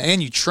inflation,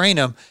 and you train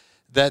him.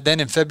 that then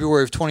in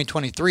February of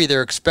 2023,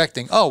 they're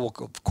expecting, oh, well,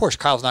 of course,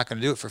 Kyle's not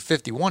going to do it for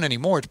 $51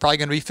 anymore. It's probably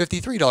going to be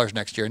 $53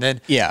 next year. And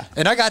then,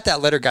 and I got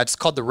that letter, guys. It's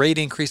called the Rate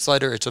Increase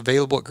Letter. It's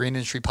available at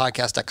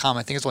greenindustrypodcast.com.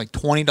 I think it's only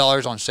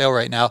 $20 on sale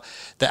right now.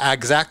 The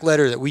exact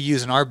letter that we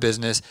use in our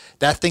business,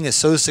 that thing is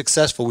so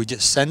successful. We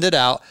just send it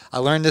out. I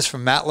learned this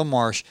from Matt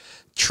LaMarche.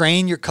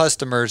 Train your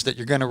customers that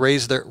you're going to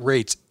raise their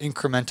rates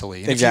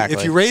incrementally. And exactly.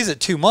 If you raise it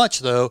too much,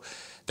 though,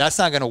 that's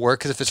not going to work,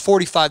 because if it's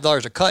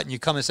 $45 a cut and you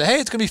come and say, hey,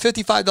 it's going to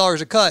be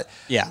 $55 a cut,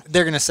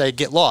 they're going to say,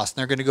 get lost, and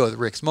they're going to go with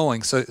Rick's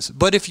Mowing. So,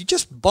 but if you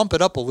just bump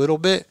it up a little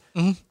bit,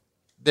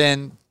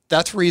 then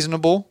that's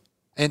reasonable.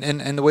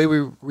 And the way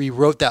we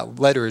wrote that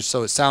letter is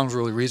so it sounds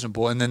really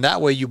reasonable. And then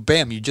that way you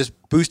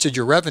just boosted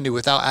your revenue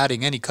without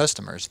adding any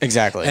customers.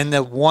 Exactly. And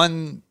the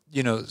one,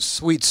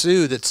 sweet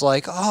Sue that's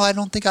like, oh, I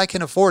don't think I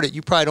can afford it.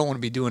 You probably don't want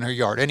to be doing her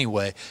yard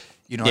anyway.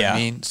 You know what I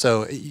mean?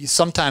 So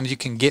sometimes you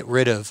can get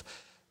rid of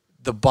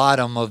the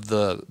bottom of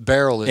the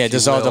barrel.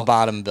 Dissolve the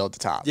bottom and build the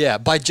top. Yeah,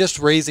 by just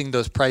raising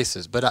those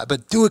prices, but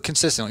do it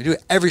consistently. Do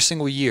it every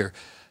single year.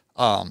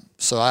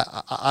 So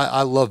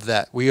I love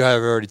that. We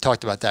have already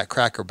talked about that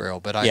Cracker Barrel,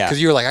 but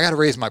because you were like, I got to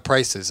raise my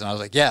prices, and I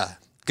was like, yeah,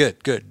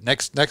 good.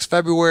 Next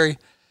February,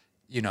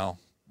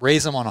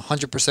 raise them on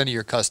 100% of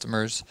your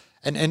customers,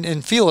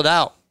 and feel it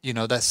out. That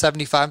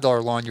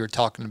 $75 lawn you were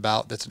talking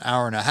about, that's an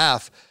hour and a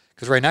half,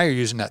 because right now you're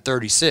using that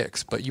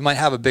 36, but you might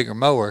have a bigger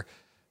mower,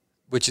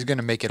 which is going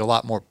to make it a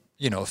lot more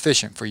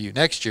efficient for you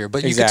next year.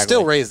 But you can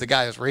still raise the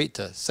guy's rate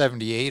to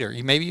 78, or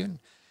maybe even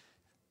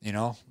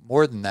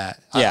more than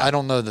that. I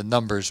don't know the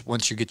numbers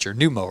once you get your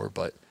new mower,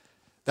 but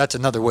that's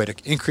another way to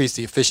increase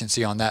the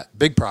efficiency on that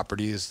big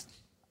property, is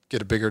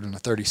get it bigger than a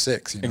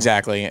 36.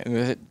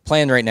 Exactly.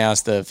 Plan right now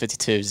is the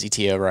 52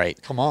 ZTO right.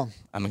 Come on.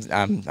 I'm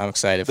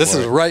excited This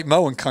for is it. right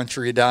mowing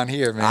country down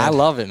here, man. I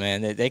love it,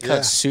 man. They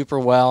cut super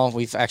well.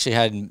 We've actually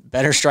had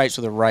better stripes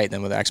with a right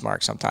than with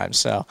Exmark sometimes.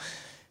 So,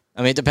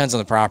 I mean, it depends on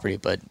the property,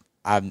 but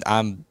I'm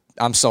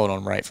sold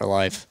on right for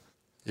life.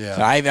 Yeah.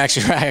 So I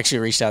actually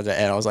reached out to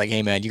Ed. I was like,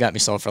 hey, man, you got me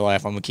sold for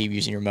life. I'm going to keep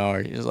using your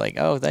mower. He was like,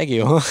 oh, thank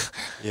you.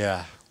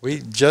 Yeah.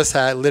 We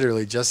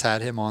literally just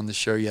had him on the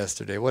show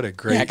yesterday. What a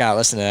great. Yeah, I got to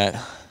listen to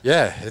that.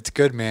 Yeah, it's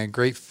good, man.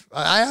 Great.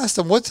 I asked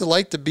him, what's it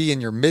like to be in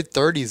your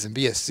mid-30s and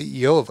be a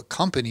CEO of a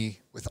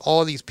company with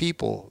all these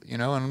people,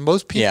 and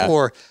most people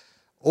are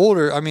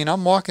older. I mean,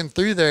 I'm walking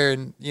through there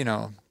and,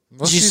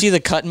 Did you see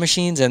the cutting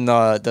machines and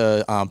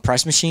the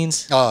press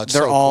machines? Oh, it's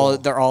they're so all cool.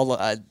 they're all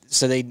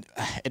so it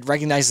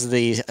recognizes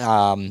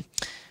the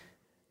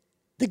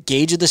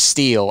gauge of the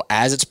steel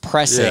as it's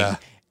pressing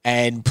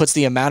and puts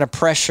the amount of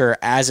pressure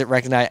as it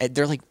recognizes.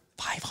 They're like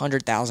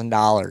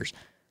 $500,000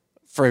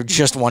 for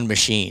just one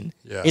machine.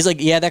 Yeah. He's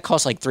like, yeah, that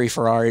costs like 3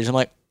 Ferraris. I'm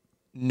like,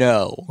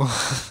 no.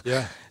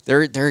 Yeah.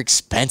 They're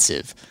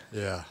expensive.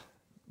 Yeah.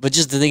 But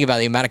just to think about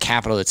the amount of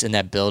capital that's in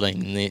that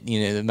building, and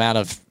the amount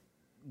of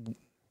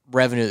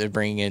revenue they're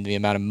bringing in, the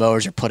amount of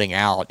mowers they're putting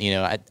out.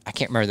 I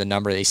can't remember the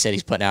number they said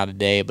he's putting out a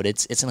day, but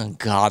it's an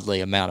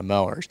ungodly amount of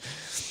mowers.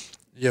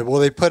 Yeah, well,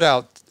 they put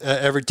out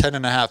every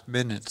 10.5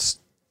 minutes,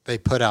 they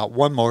put out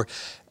one mower,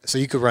 so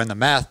you could run the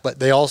math. But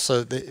they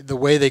also, the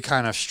way they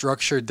kind of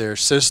structured their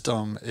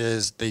system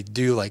is they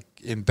do like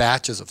in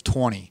batches of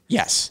 20.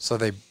 Yes. So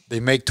they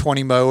make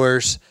 20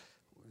 mowers.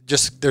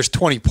 Just there's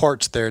 20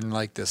 parts there in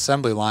like the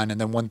assembly line, and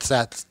then once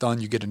that's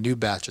done, you get a new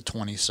batch of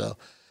 20. So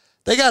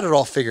they got it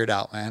all figured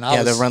out, man.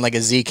 They'll run like a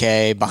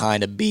ZK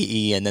behind a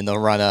BE, and then they'll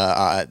run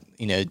a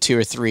 2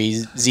 or 3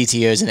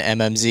 ZTOs and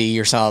an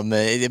MMZ or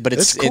something. But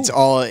it's cool. It's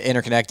all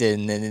interconnected,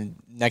 and then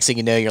next thing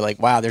you know, you're like,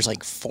 wow, there's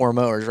like 4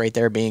 mowers right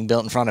there being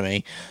built in front of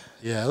me.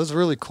 Yeah, it was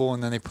really cool,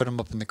 and then they put them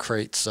up in the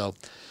crates. So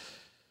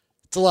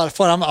it's a lot of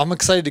fun. I'm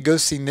excited to go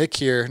see Nick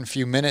here in a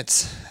few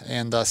minutes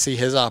and see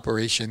his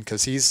operation,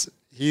 because he's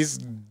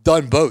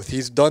done both.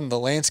 He's done the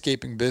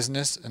landscaping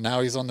business, and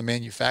now he's on the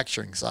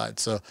manufacturing side.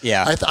 So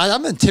yeah,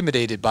 I'm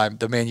intimidated by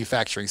the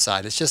manufacturing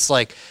side. It's just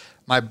like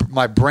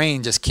my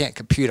brain just can't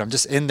compute. I'm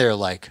just in there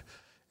like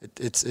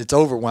it's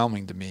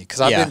overwhelming to me, because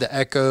I've been to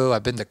Echo,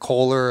 I've been to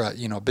Kohler,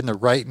 I've been to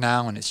Right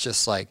now, and it's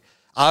just like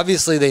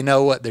obviously they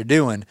know what they're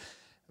doing,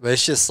 but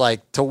it's just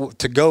like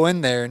to go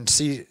in there and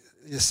see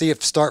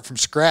it start from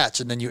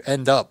scratch, and then you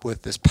end up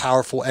with this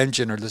powerful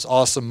engine or this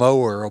awesome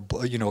mower or a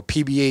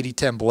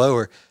PB8010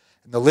 blower.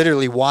 And they'll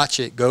literally watch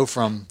it go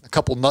from a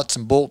couple nuts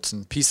and bolts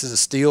and pieces of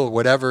steel or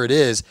whatever it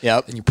is,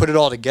 and you put it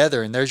all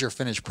together, and there's your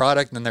finished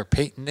product, and then they're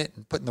painting it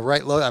and putting the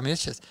right load. I mean,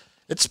 it's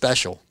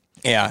special.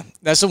 Yeah,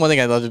 that's the one thing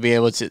I'd love to be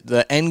able to,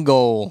 the end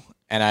goal,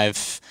 and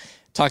I've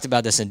talked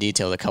about this in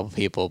detail with a couple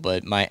people,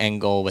 but my end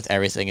goal with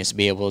everything is to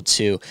be able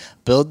to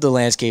build the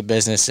landscape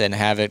business and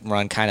have it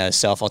run kind of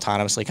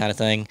self-autonomously kind of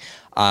thing,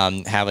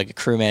 have like a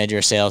crew manager,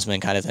 a salesman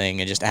kind of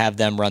thing, and just have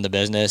them run the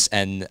business,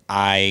 and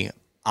I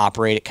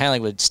operate it kind of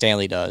like what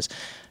Stanley does,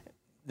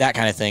 that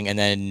kind of thing, and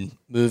then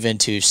move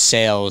into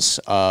sales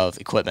of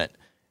equipment.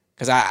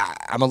 Because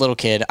I'm a little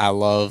kid. I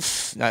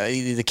love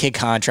the kid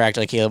contract,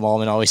 like Caleb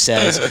Allman always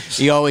says.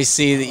 You always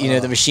see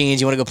the machines.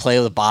 You want to go play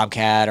with a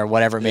Bobcat or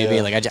whatever it may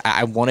be. Like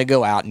I want to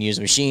go out and use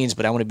machines,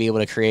 but I want to be able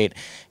to create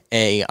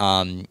a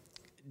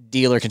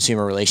dealer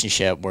consumer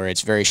relationship where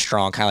it's very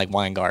strong, kind of like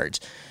wine guards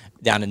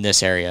down in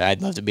this area.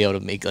 I'd love to be able to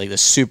make like the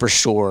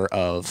superstore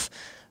of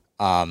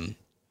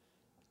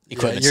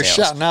equipment You're sales.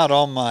 shouting out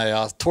all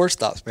my tour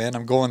stops, man.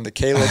 I'm going to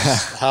Caleb's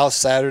house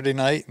Saturday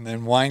night and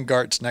then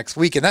Weingart's next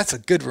week. And that's a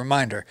good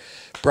reminder.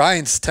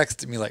 Brian's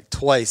texted me like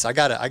twice. I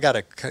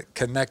gotta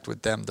connect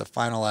with them to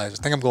finalize.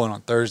 I think I'm going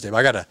on Thursday, but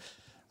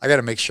I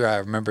gotta make sure I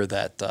remember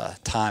that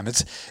time.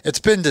 It's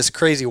been this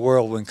crazy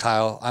whirlwind,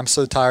 Kyle. I'm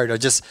so tired.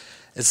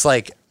 It's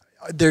like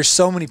there's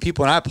so many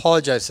people, and I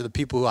apologize to the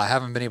people who I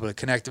haven't been able to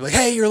connect to. Like,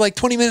 hey, you're like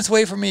 20 minutes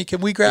away from me. Can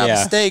we grab a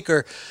steak?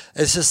 Or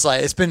it's just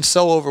like it's been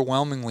so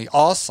overwhelmingly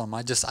awesome.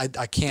 I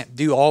can't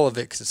do all of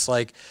it because it's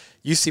like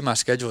you see my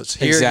schedule. It's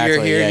here,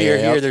 Exactly. here, Yeah, here,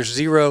 yeah, here.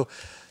 yep.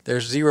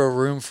 There's zero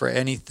room for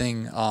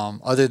anything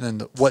other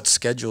than what's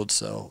scheduled.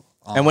 So.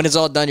 And when it's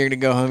all done, you're going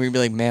to go home and you're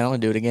going to be like, man, I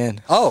want to do it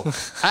again. Oh,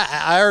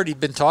 I already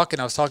been talking.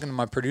 I was talking to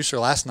my producer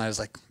last night. I was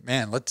like,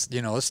 man, let's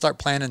start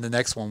planning the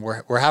next one.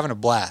 We're having a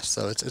blast.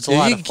 So it's a If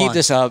lot you of can fun. keep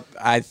this up,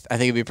 I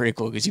think it'd be pretty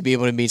cool because you'd be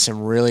able to meet some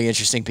really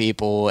interesting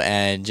people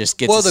and just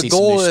get to the see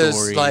goal some new is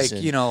stories. like,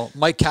 and-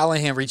 Mike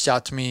Callahan reached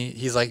out to me.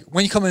 He's like,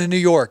 when you coming to New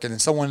York? And then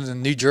someone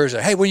in New Jersey,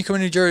 hey, when you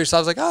coming to New Jersey? So I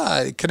was like,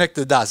 I connected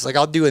the dots. Like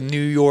I'll do a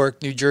New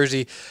York, New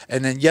Jersey.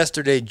 And then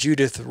yesterday,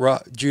 Judith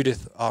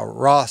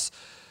Ross,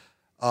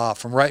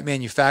 from Wright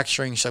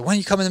Manufacturing. She's like, when are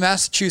you coming to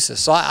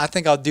Massachusetts? So I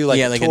think I'll do like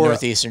like a tour.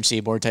 northeastern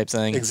seaboard type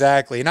thing.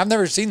 Exactly. And I've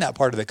never seen that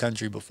part of the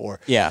country before.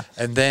 Yeah.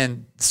 And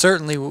then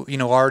certainly,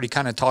 already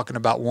kind of talking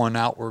about one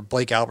out where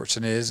Blake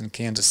Albertson is in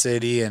Kansas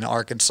City and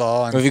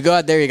Arkansas. And Well, if you go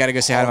out there, you got to go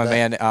say hi to all my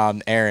that.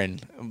 man Aaron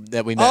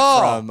that we met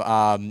Oh.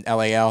 from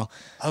LAL.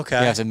 Okay.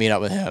 You have to meet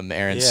up with him.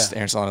 Aaron's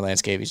Yeah. Solana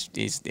Landscape.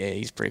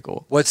 He's pretty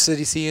cool. What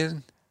city's he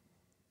in?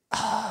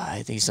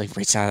 I think he's like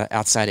right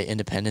outside of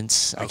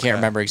Independence. I Okay. can't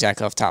remember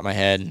exactly off the top of my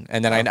head.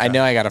 And then I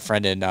know I got a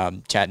friend in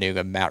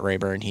Chattanooga, Matt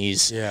Rayburn.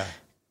 He's Yeah.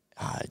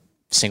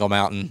 Single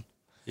Mountain.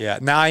 Yeah.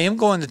 Now I am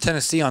going to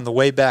Tennessee on the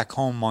way back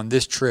home on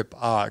this trip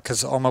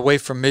because on my way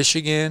from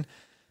Michigan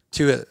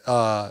to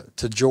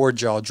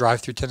Georgia, I'll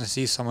drive through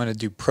Tennessee. So I'm going to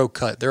do Pro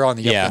Cut. They're on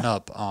the Yeah.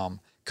 up and up.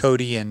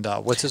 Cody and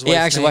what's his wife's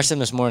Yeah, I actually name? watched them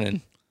this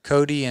morning.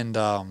 Cody and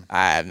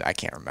I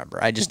can't remember.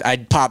 I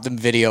popped the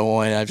video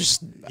on. I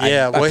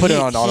well, put he- it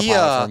on autopilot he,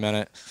 for a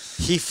minute.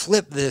 he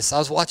flipped this. I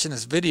was watching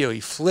this video.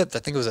 He flipped. I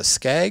think it was a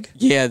Skag.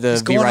 Yeah, the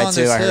He's B going Ride on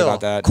 2. this I heard hill.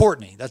 about that.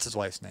 Courtney, that's his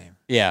wife's name.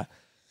 Yeah.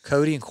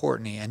 Cody and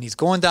Courtney, and he's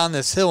going down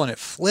this hill and it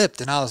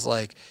flipped, and I was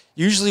like,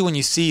 usually when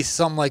you see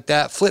something like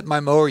that, flip my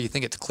mower, you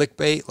think it's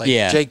clickbait. Like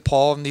Yeah. Jake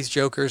Paul and these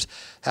jokers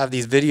have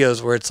these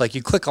videos where it's like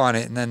you click on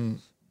it and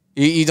then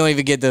You don't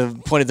even get the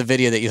point of the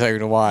video that you thought you were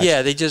going to watch.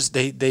 yeah,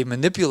 they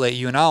manipulate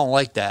you, and I don't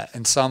like that.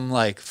 And so I'm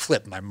like,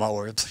 flip my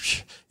mower.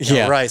 It's,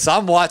 Yeah. right. So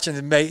I'm watching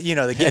and they get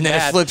And then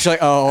mad. it flips like,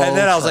 oh, And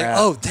then I was crap. like,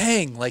 oh,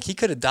 dang. Like, he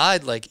could have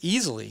died, like,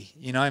 easily.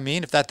 You know what I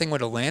mean? If that thing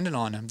would have landed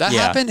on him. That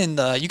Yeah. happened in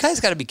the – you guys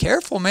got to be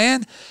careful,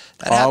 man.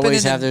 That happened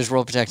Always in have those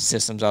roll protection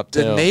systems up,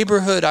 the too.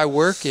 neighborhood I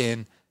work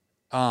in.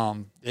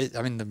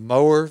 The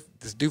mower,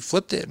 this dude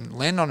flipped it and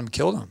landed on him,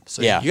 killed him.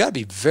 So Yeah. you got to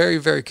be very,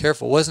 very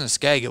careful. It wasn't a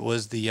Skag. It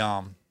was the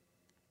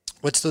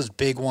what's those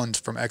big ones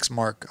from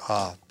Exmark?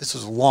 This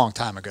was a long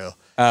time ago.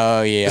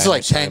 Oh, yeah. This is I know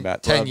like what you're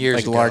talking 10 years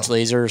like ago. large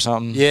laser or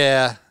something.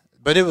 Yeah,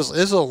 but it was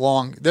a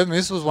long. I mean,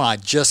 this was when I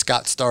just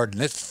got started,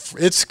 and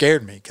it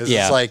scared me because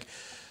Yeah. it's like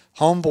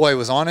homeboy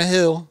was on a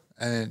hill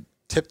and it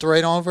tipped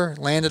right over,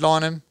 landed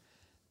on him,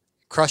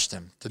 crushed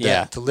him to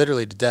Yeah. death,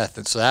 literally to death.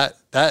 And so that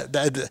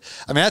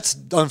I mean that's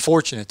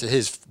unfortunate to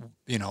his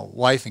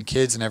wife and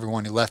kids and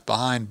everyone he left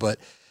behind. But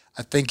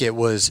I think it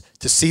was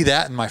to see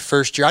that in my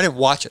first year. I didn't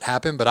watch it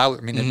happen, but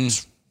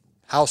it's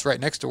house right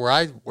next to where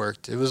I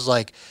worked. It was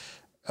like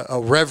a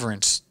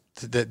reverence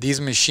that these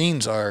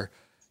machines are,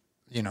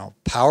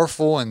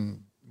 powerful,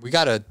 and we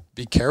got to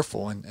be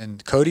careful.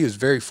 And Cody was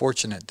very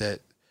fortunate that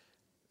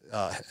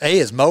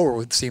his mower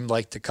would seem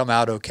like to come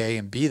out okay,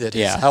 and B, that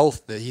his Yeah.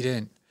 health, that he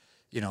didn't,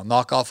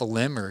 knock off a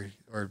limb or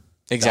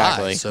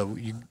Exactly. die. So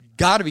you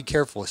got to be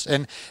careful.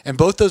 And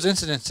both those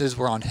incidences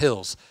were on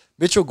hills.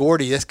 Mitchell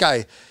Gordy, this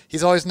guy,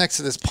 he's always next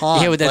to this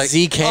pond. Yeah, with that like,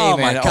 ZK, oh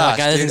man. my Oh my gosh, God,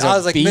 that dude. thing's I a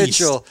was like, beast.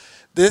 Mitchell,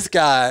 this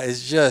guy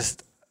is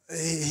just.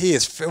 He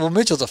is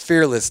Mitchell's a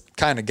fearless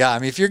kind of guy. I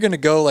mean, if you're going to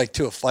go like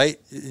to a fight,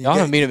 I'm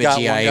gonna meet him at got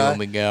one GIA guy. when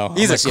we go. I'm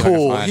He's gonna a see if I can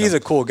cool. find He's him. a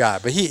cool guy,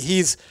 but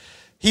he's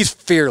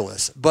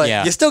fearless. But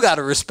Yeah. you still got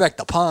to respect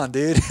the pond,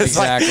 dude. It's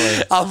like-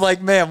 Exactly. I'm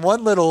like, man,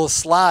 one little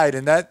slide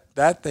and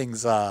that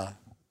thing's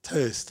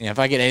toast. Yeah, if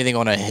I get anything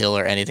on a hill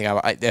or anything,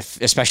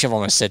 especially if I'm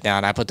going to sit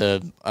down, I put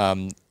the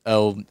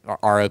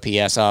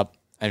ROPS up.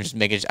 I'm just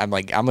making. I'm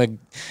gonna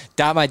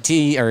dot my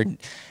T or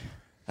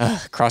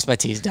cross my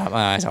T's, dot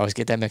my I's. I always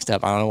get that mixed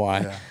up. I don't know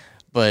why, Yeah.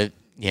 but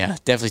yeah,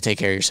 definitely take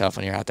care of yourself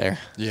when you're out there.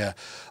 Yeah.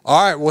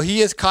 All right. Well,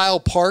 he is Kyle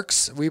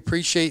Parks. We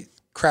appreciate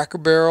Cracker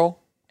Barrel.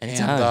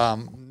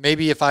 Anytime. And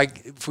maybe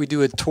if we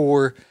do a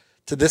tour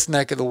to this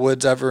neck of the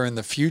woods ever in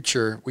the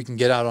future, we can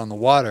get out on the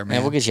water, man.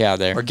 Man, we'll get you out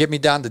there. Or get me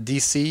down to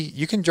DC.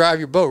 You can drive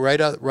your boat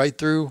right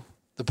through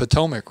the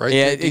Potomac, right?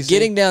 Yeah, through DC?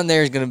 getting down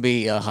there is going to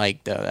be a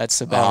hike, though.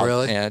 That's about.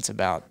 really? Yeah, it's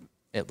about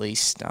at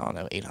least, I don't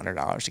know,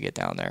 $800 to get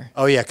down there.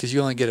 Oh yeah, because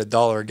you only get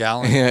 $1 a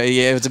gallon. Yeah,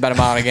 it was about a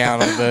mile a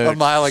gallon on the boat. A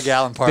mile a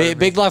gallon part.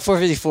 Big Block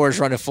 454 is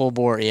running full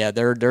bore. Yeah,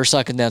 they're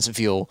sucking down some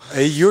fuel.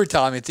 Hey, you were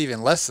telling me it's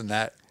even less than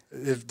that,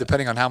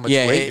 depending on how much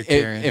weight you're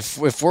carrying.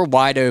 If we're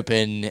wide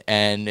open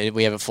and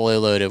we have it fully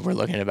loaded, we're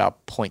looking at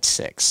about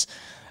 0.6.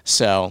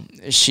 So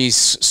she's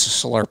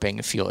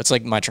slurping fuel. It's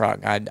like my truck.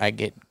 I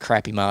get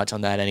crappy mileage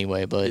on that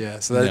anyway. But yeah,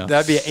 so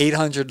that'd be an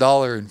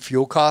 $800 in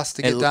fuel cost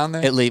to get down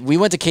there. At least we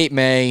went to Cape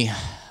May, I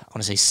want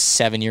to say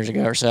 7 years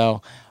ago or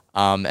so,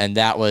 and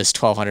that was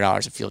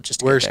 $1,200 of fuel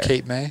just to Where's get there.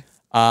 Cape May?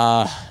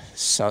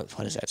 So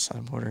what is that?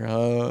 Southern border?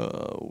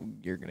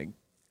 You're gonna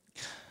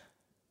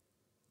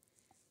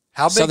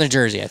How big? Southern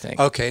Jersey, I think.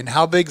 Okay, and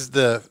how big's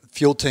the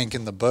fuel tank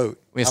in the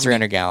boat? We have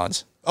 300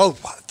 gallons. Oh,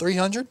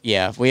 300?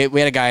 Yeah, we had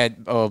a guy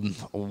a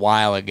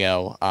while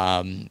ago.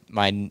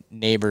 My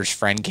neighbor's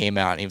friend came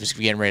out and he was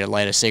getting ready to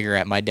light a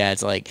cigarette. My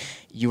dad's like,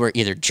 "You are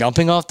either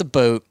jumping off the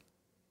boat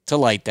to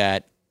light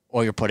that,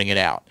 or you're putting it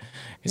out."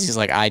 Because he's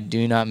like, "I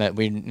do not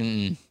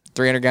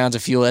 300 gallons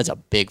of fuel. That's a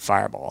big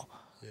fireball,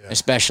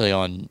 especially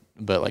on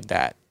a boat like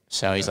that."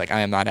 So he's like, "I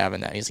am not having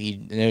that." He's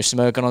like, "No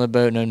smoking on the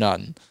boat, no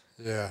nothing."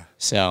 Yeah.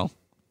 So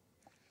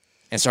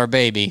it's our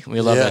baby.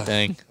 We love that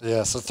thing.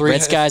 Yeah. So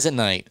Red skies at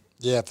night.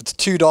 Yeah, if it's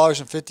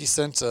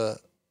 $2.50 a.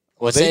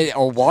 What's it?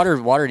 Or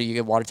water? Do you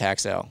get water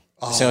tax though?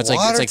 Oh, So it's like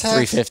water tax?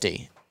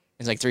 $3.50.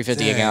 It's like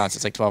 $3.50 a gallon. So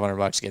it's like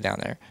 $1,200 to get down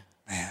there.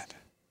 Man.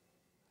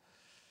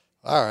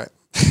 All right.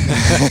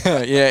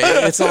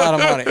 Yeah, it's a lot of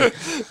money.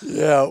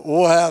 Yeah,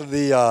 we'll have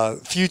the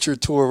future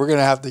tour. We're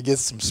gonna have to get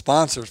some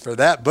sponsors for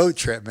that boat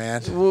trip,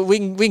 man. We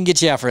can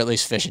get you out for at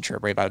least fishing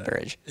trip right by the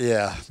bridge.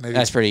 Yeah, maybe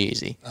That's pretty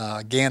easy.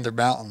 Gander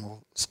Mountain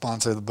will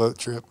sponsor the boat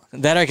trip.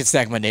 That I could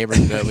stack my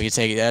neighbor's boat. We could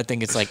take it. I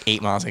think it's like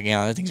 8 miles a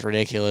gallon. That thing's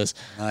ridiculous.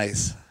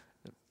 Nice.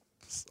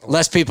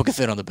 Less people can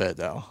fit on the boat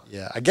though.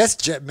 Yeah, I guess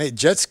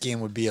jet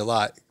skiing would be a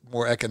lot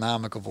more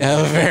economical.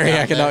 Oh, very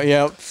economic.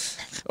 Yep.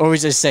 Or we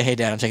just say, "Hey,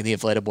 Dad, I'm taking the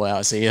inflatable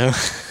out. See you."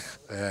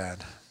 Man.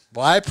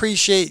 Well, I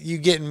appreciate you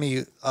getting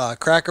me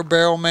Cracker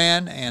Barrel,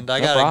 man, and I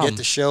got to problem. get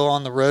the show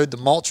on the road. The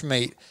Mulch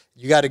Mate,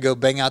 you got to go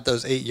bang out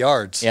those 8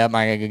 yards. Yep,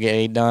 I gotta go get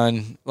 8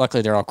 done.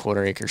 Luckily, they're all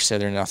quarter acres, so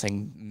they're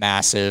nothing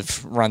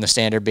massive. Run the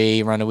standard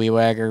B, run the wee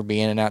wagger, be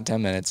in and out in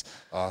 10 minutes.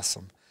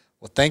 Awesome.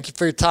 Well, thank you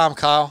for your time,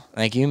 Kyle.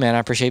 Thank you, man. I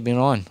appreciate being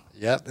on.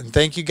 Yep, and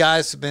thank you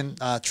guys who've been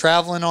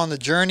traveling on the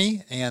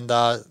journey and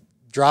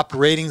drop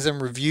ratings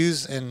and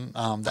reviews in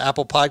the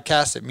Apple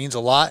Podcast. It means a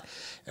lot.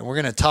 And we're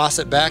going to toss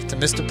it back to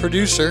Mr.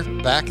 Producer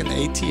back in the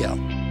ATL.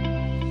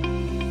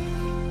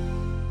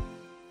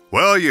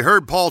 Well, you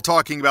heard Paul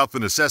talking about the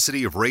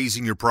necessity of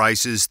raising your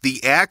prices.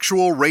 The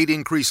actual rate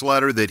increase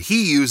letter that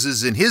he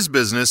uses in his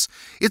business,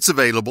 it's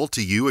available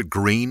to you at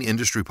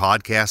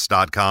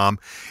greenindustrypodcast.com.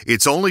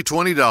 It's only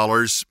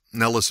 $20.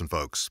 Now listen,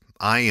 folks,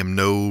 I am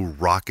no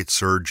rocket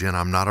surgeon.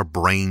 I'm not a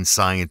brain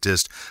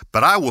scientist,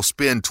 but I will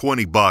spend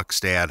 $20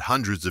 to add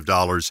hundreds of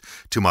dollars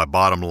to my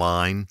bottom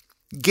line.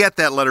 Get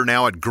that letter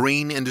now at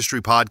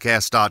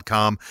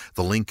greenindustrypodcast.com.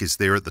 The link is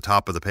there at the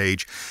top of the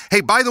page.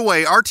 Hey, by the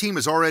way, our team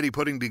is already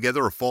putting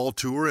together a fall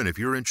tour, and if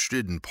you're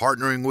interested in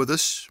partnering with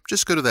us,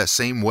 just go to that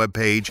same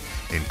webpage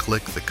and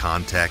click the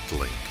contact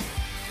link.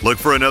 Look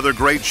for another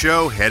great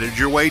show headed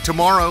your way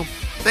tomorrow.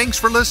 Thanks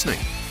for listening.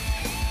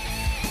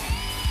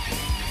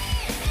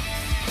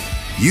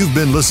 You've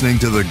been listening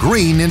to the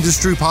Green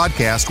Industry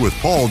Podcast with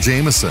Paul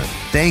Jameson.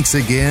 Thanks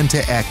again to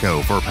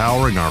Echo for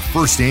powering our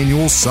first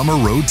annual summer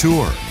road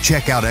tour.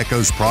 Check out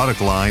Echo's product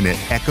line at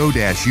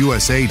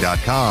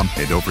echo-usa.com.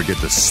 And don't forget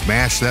to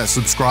smash that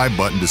subscribe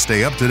button to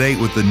stay up to date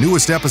with the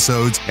newest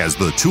episodes as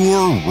the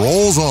tour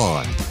rolls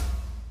on.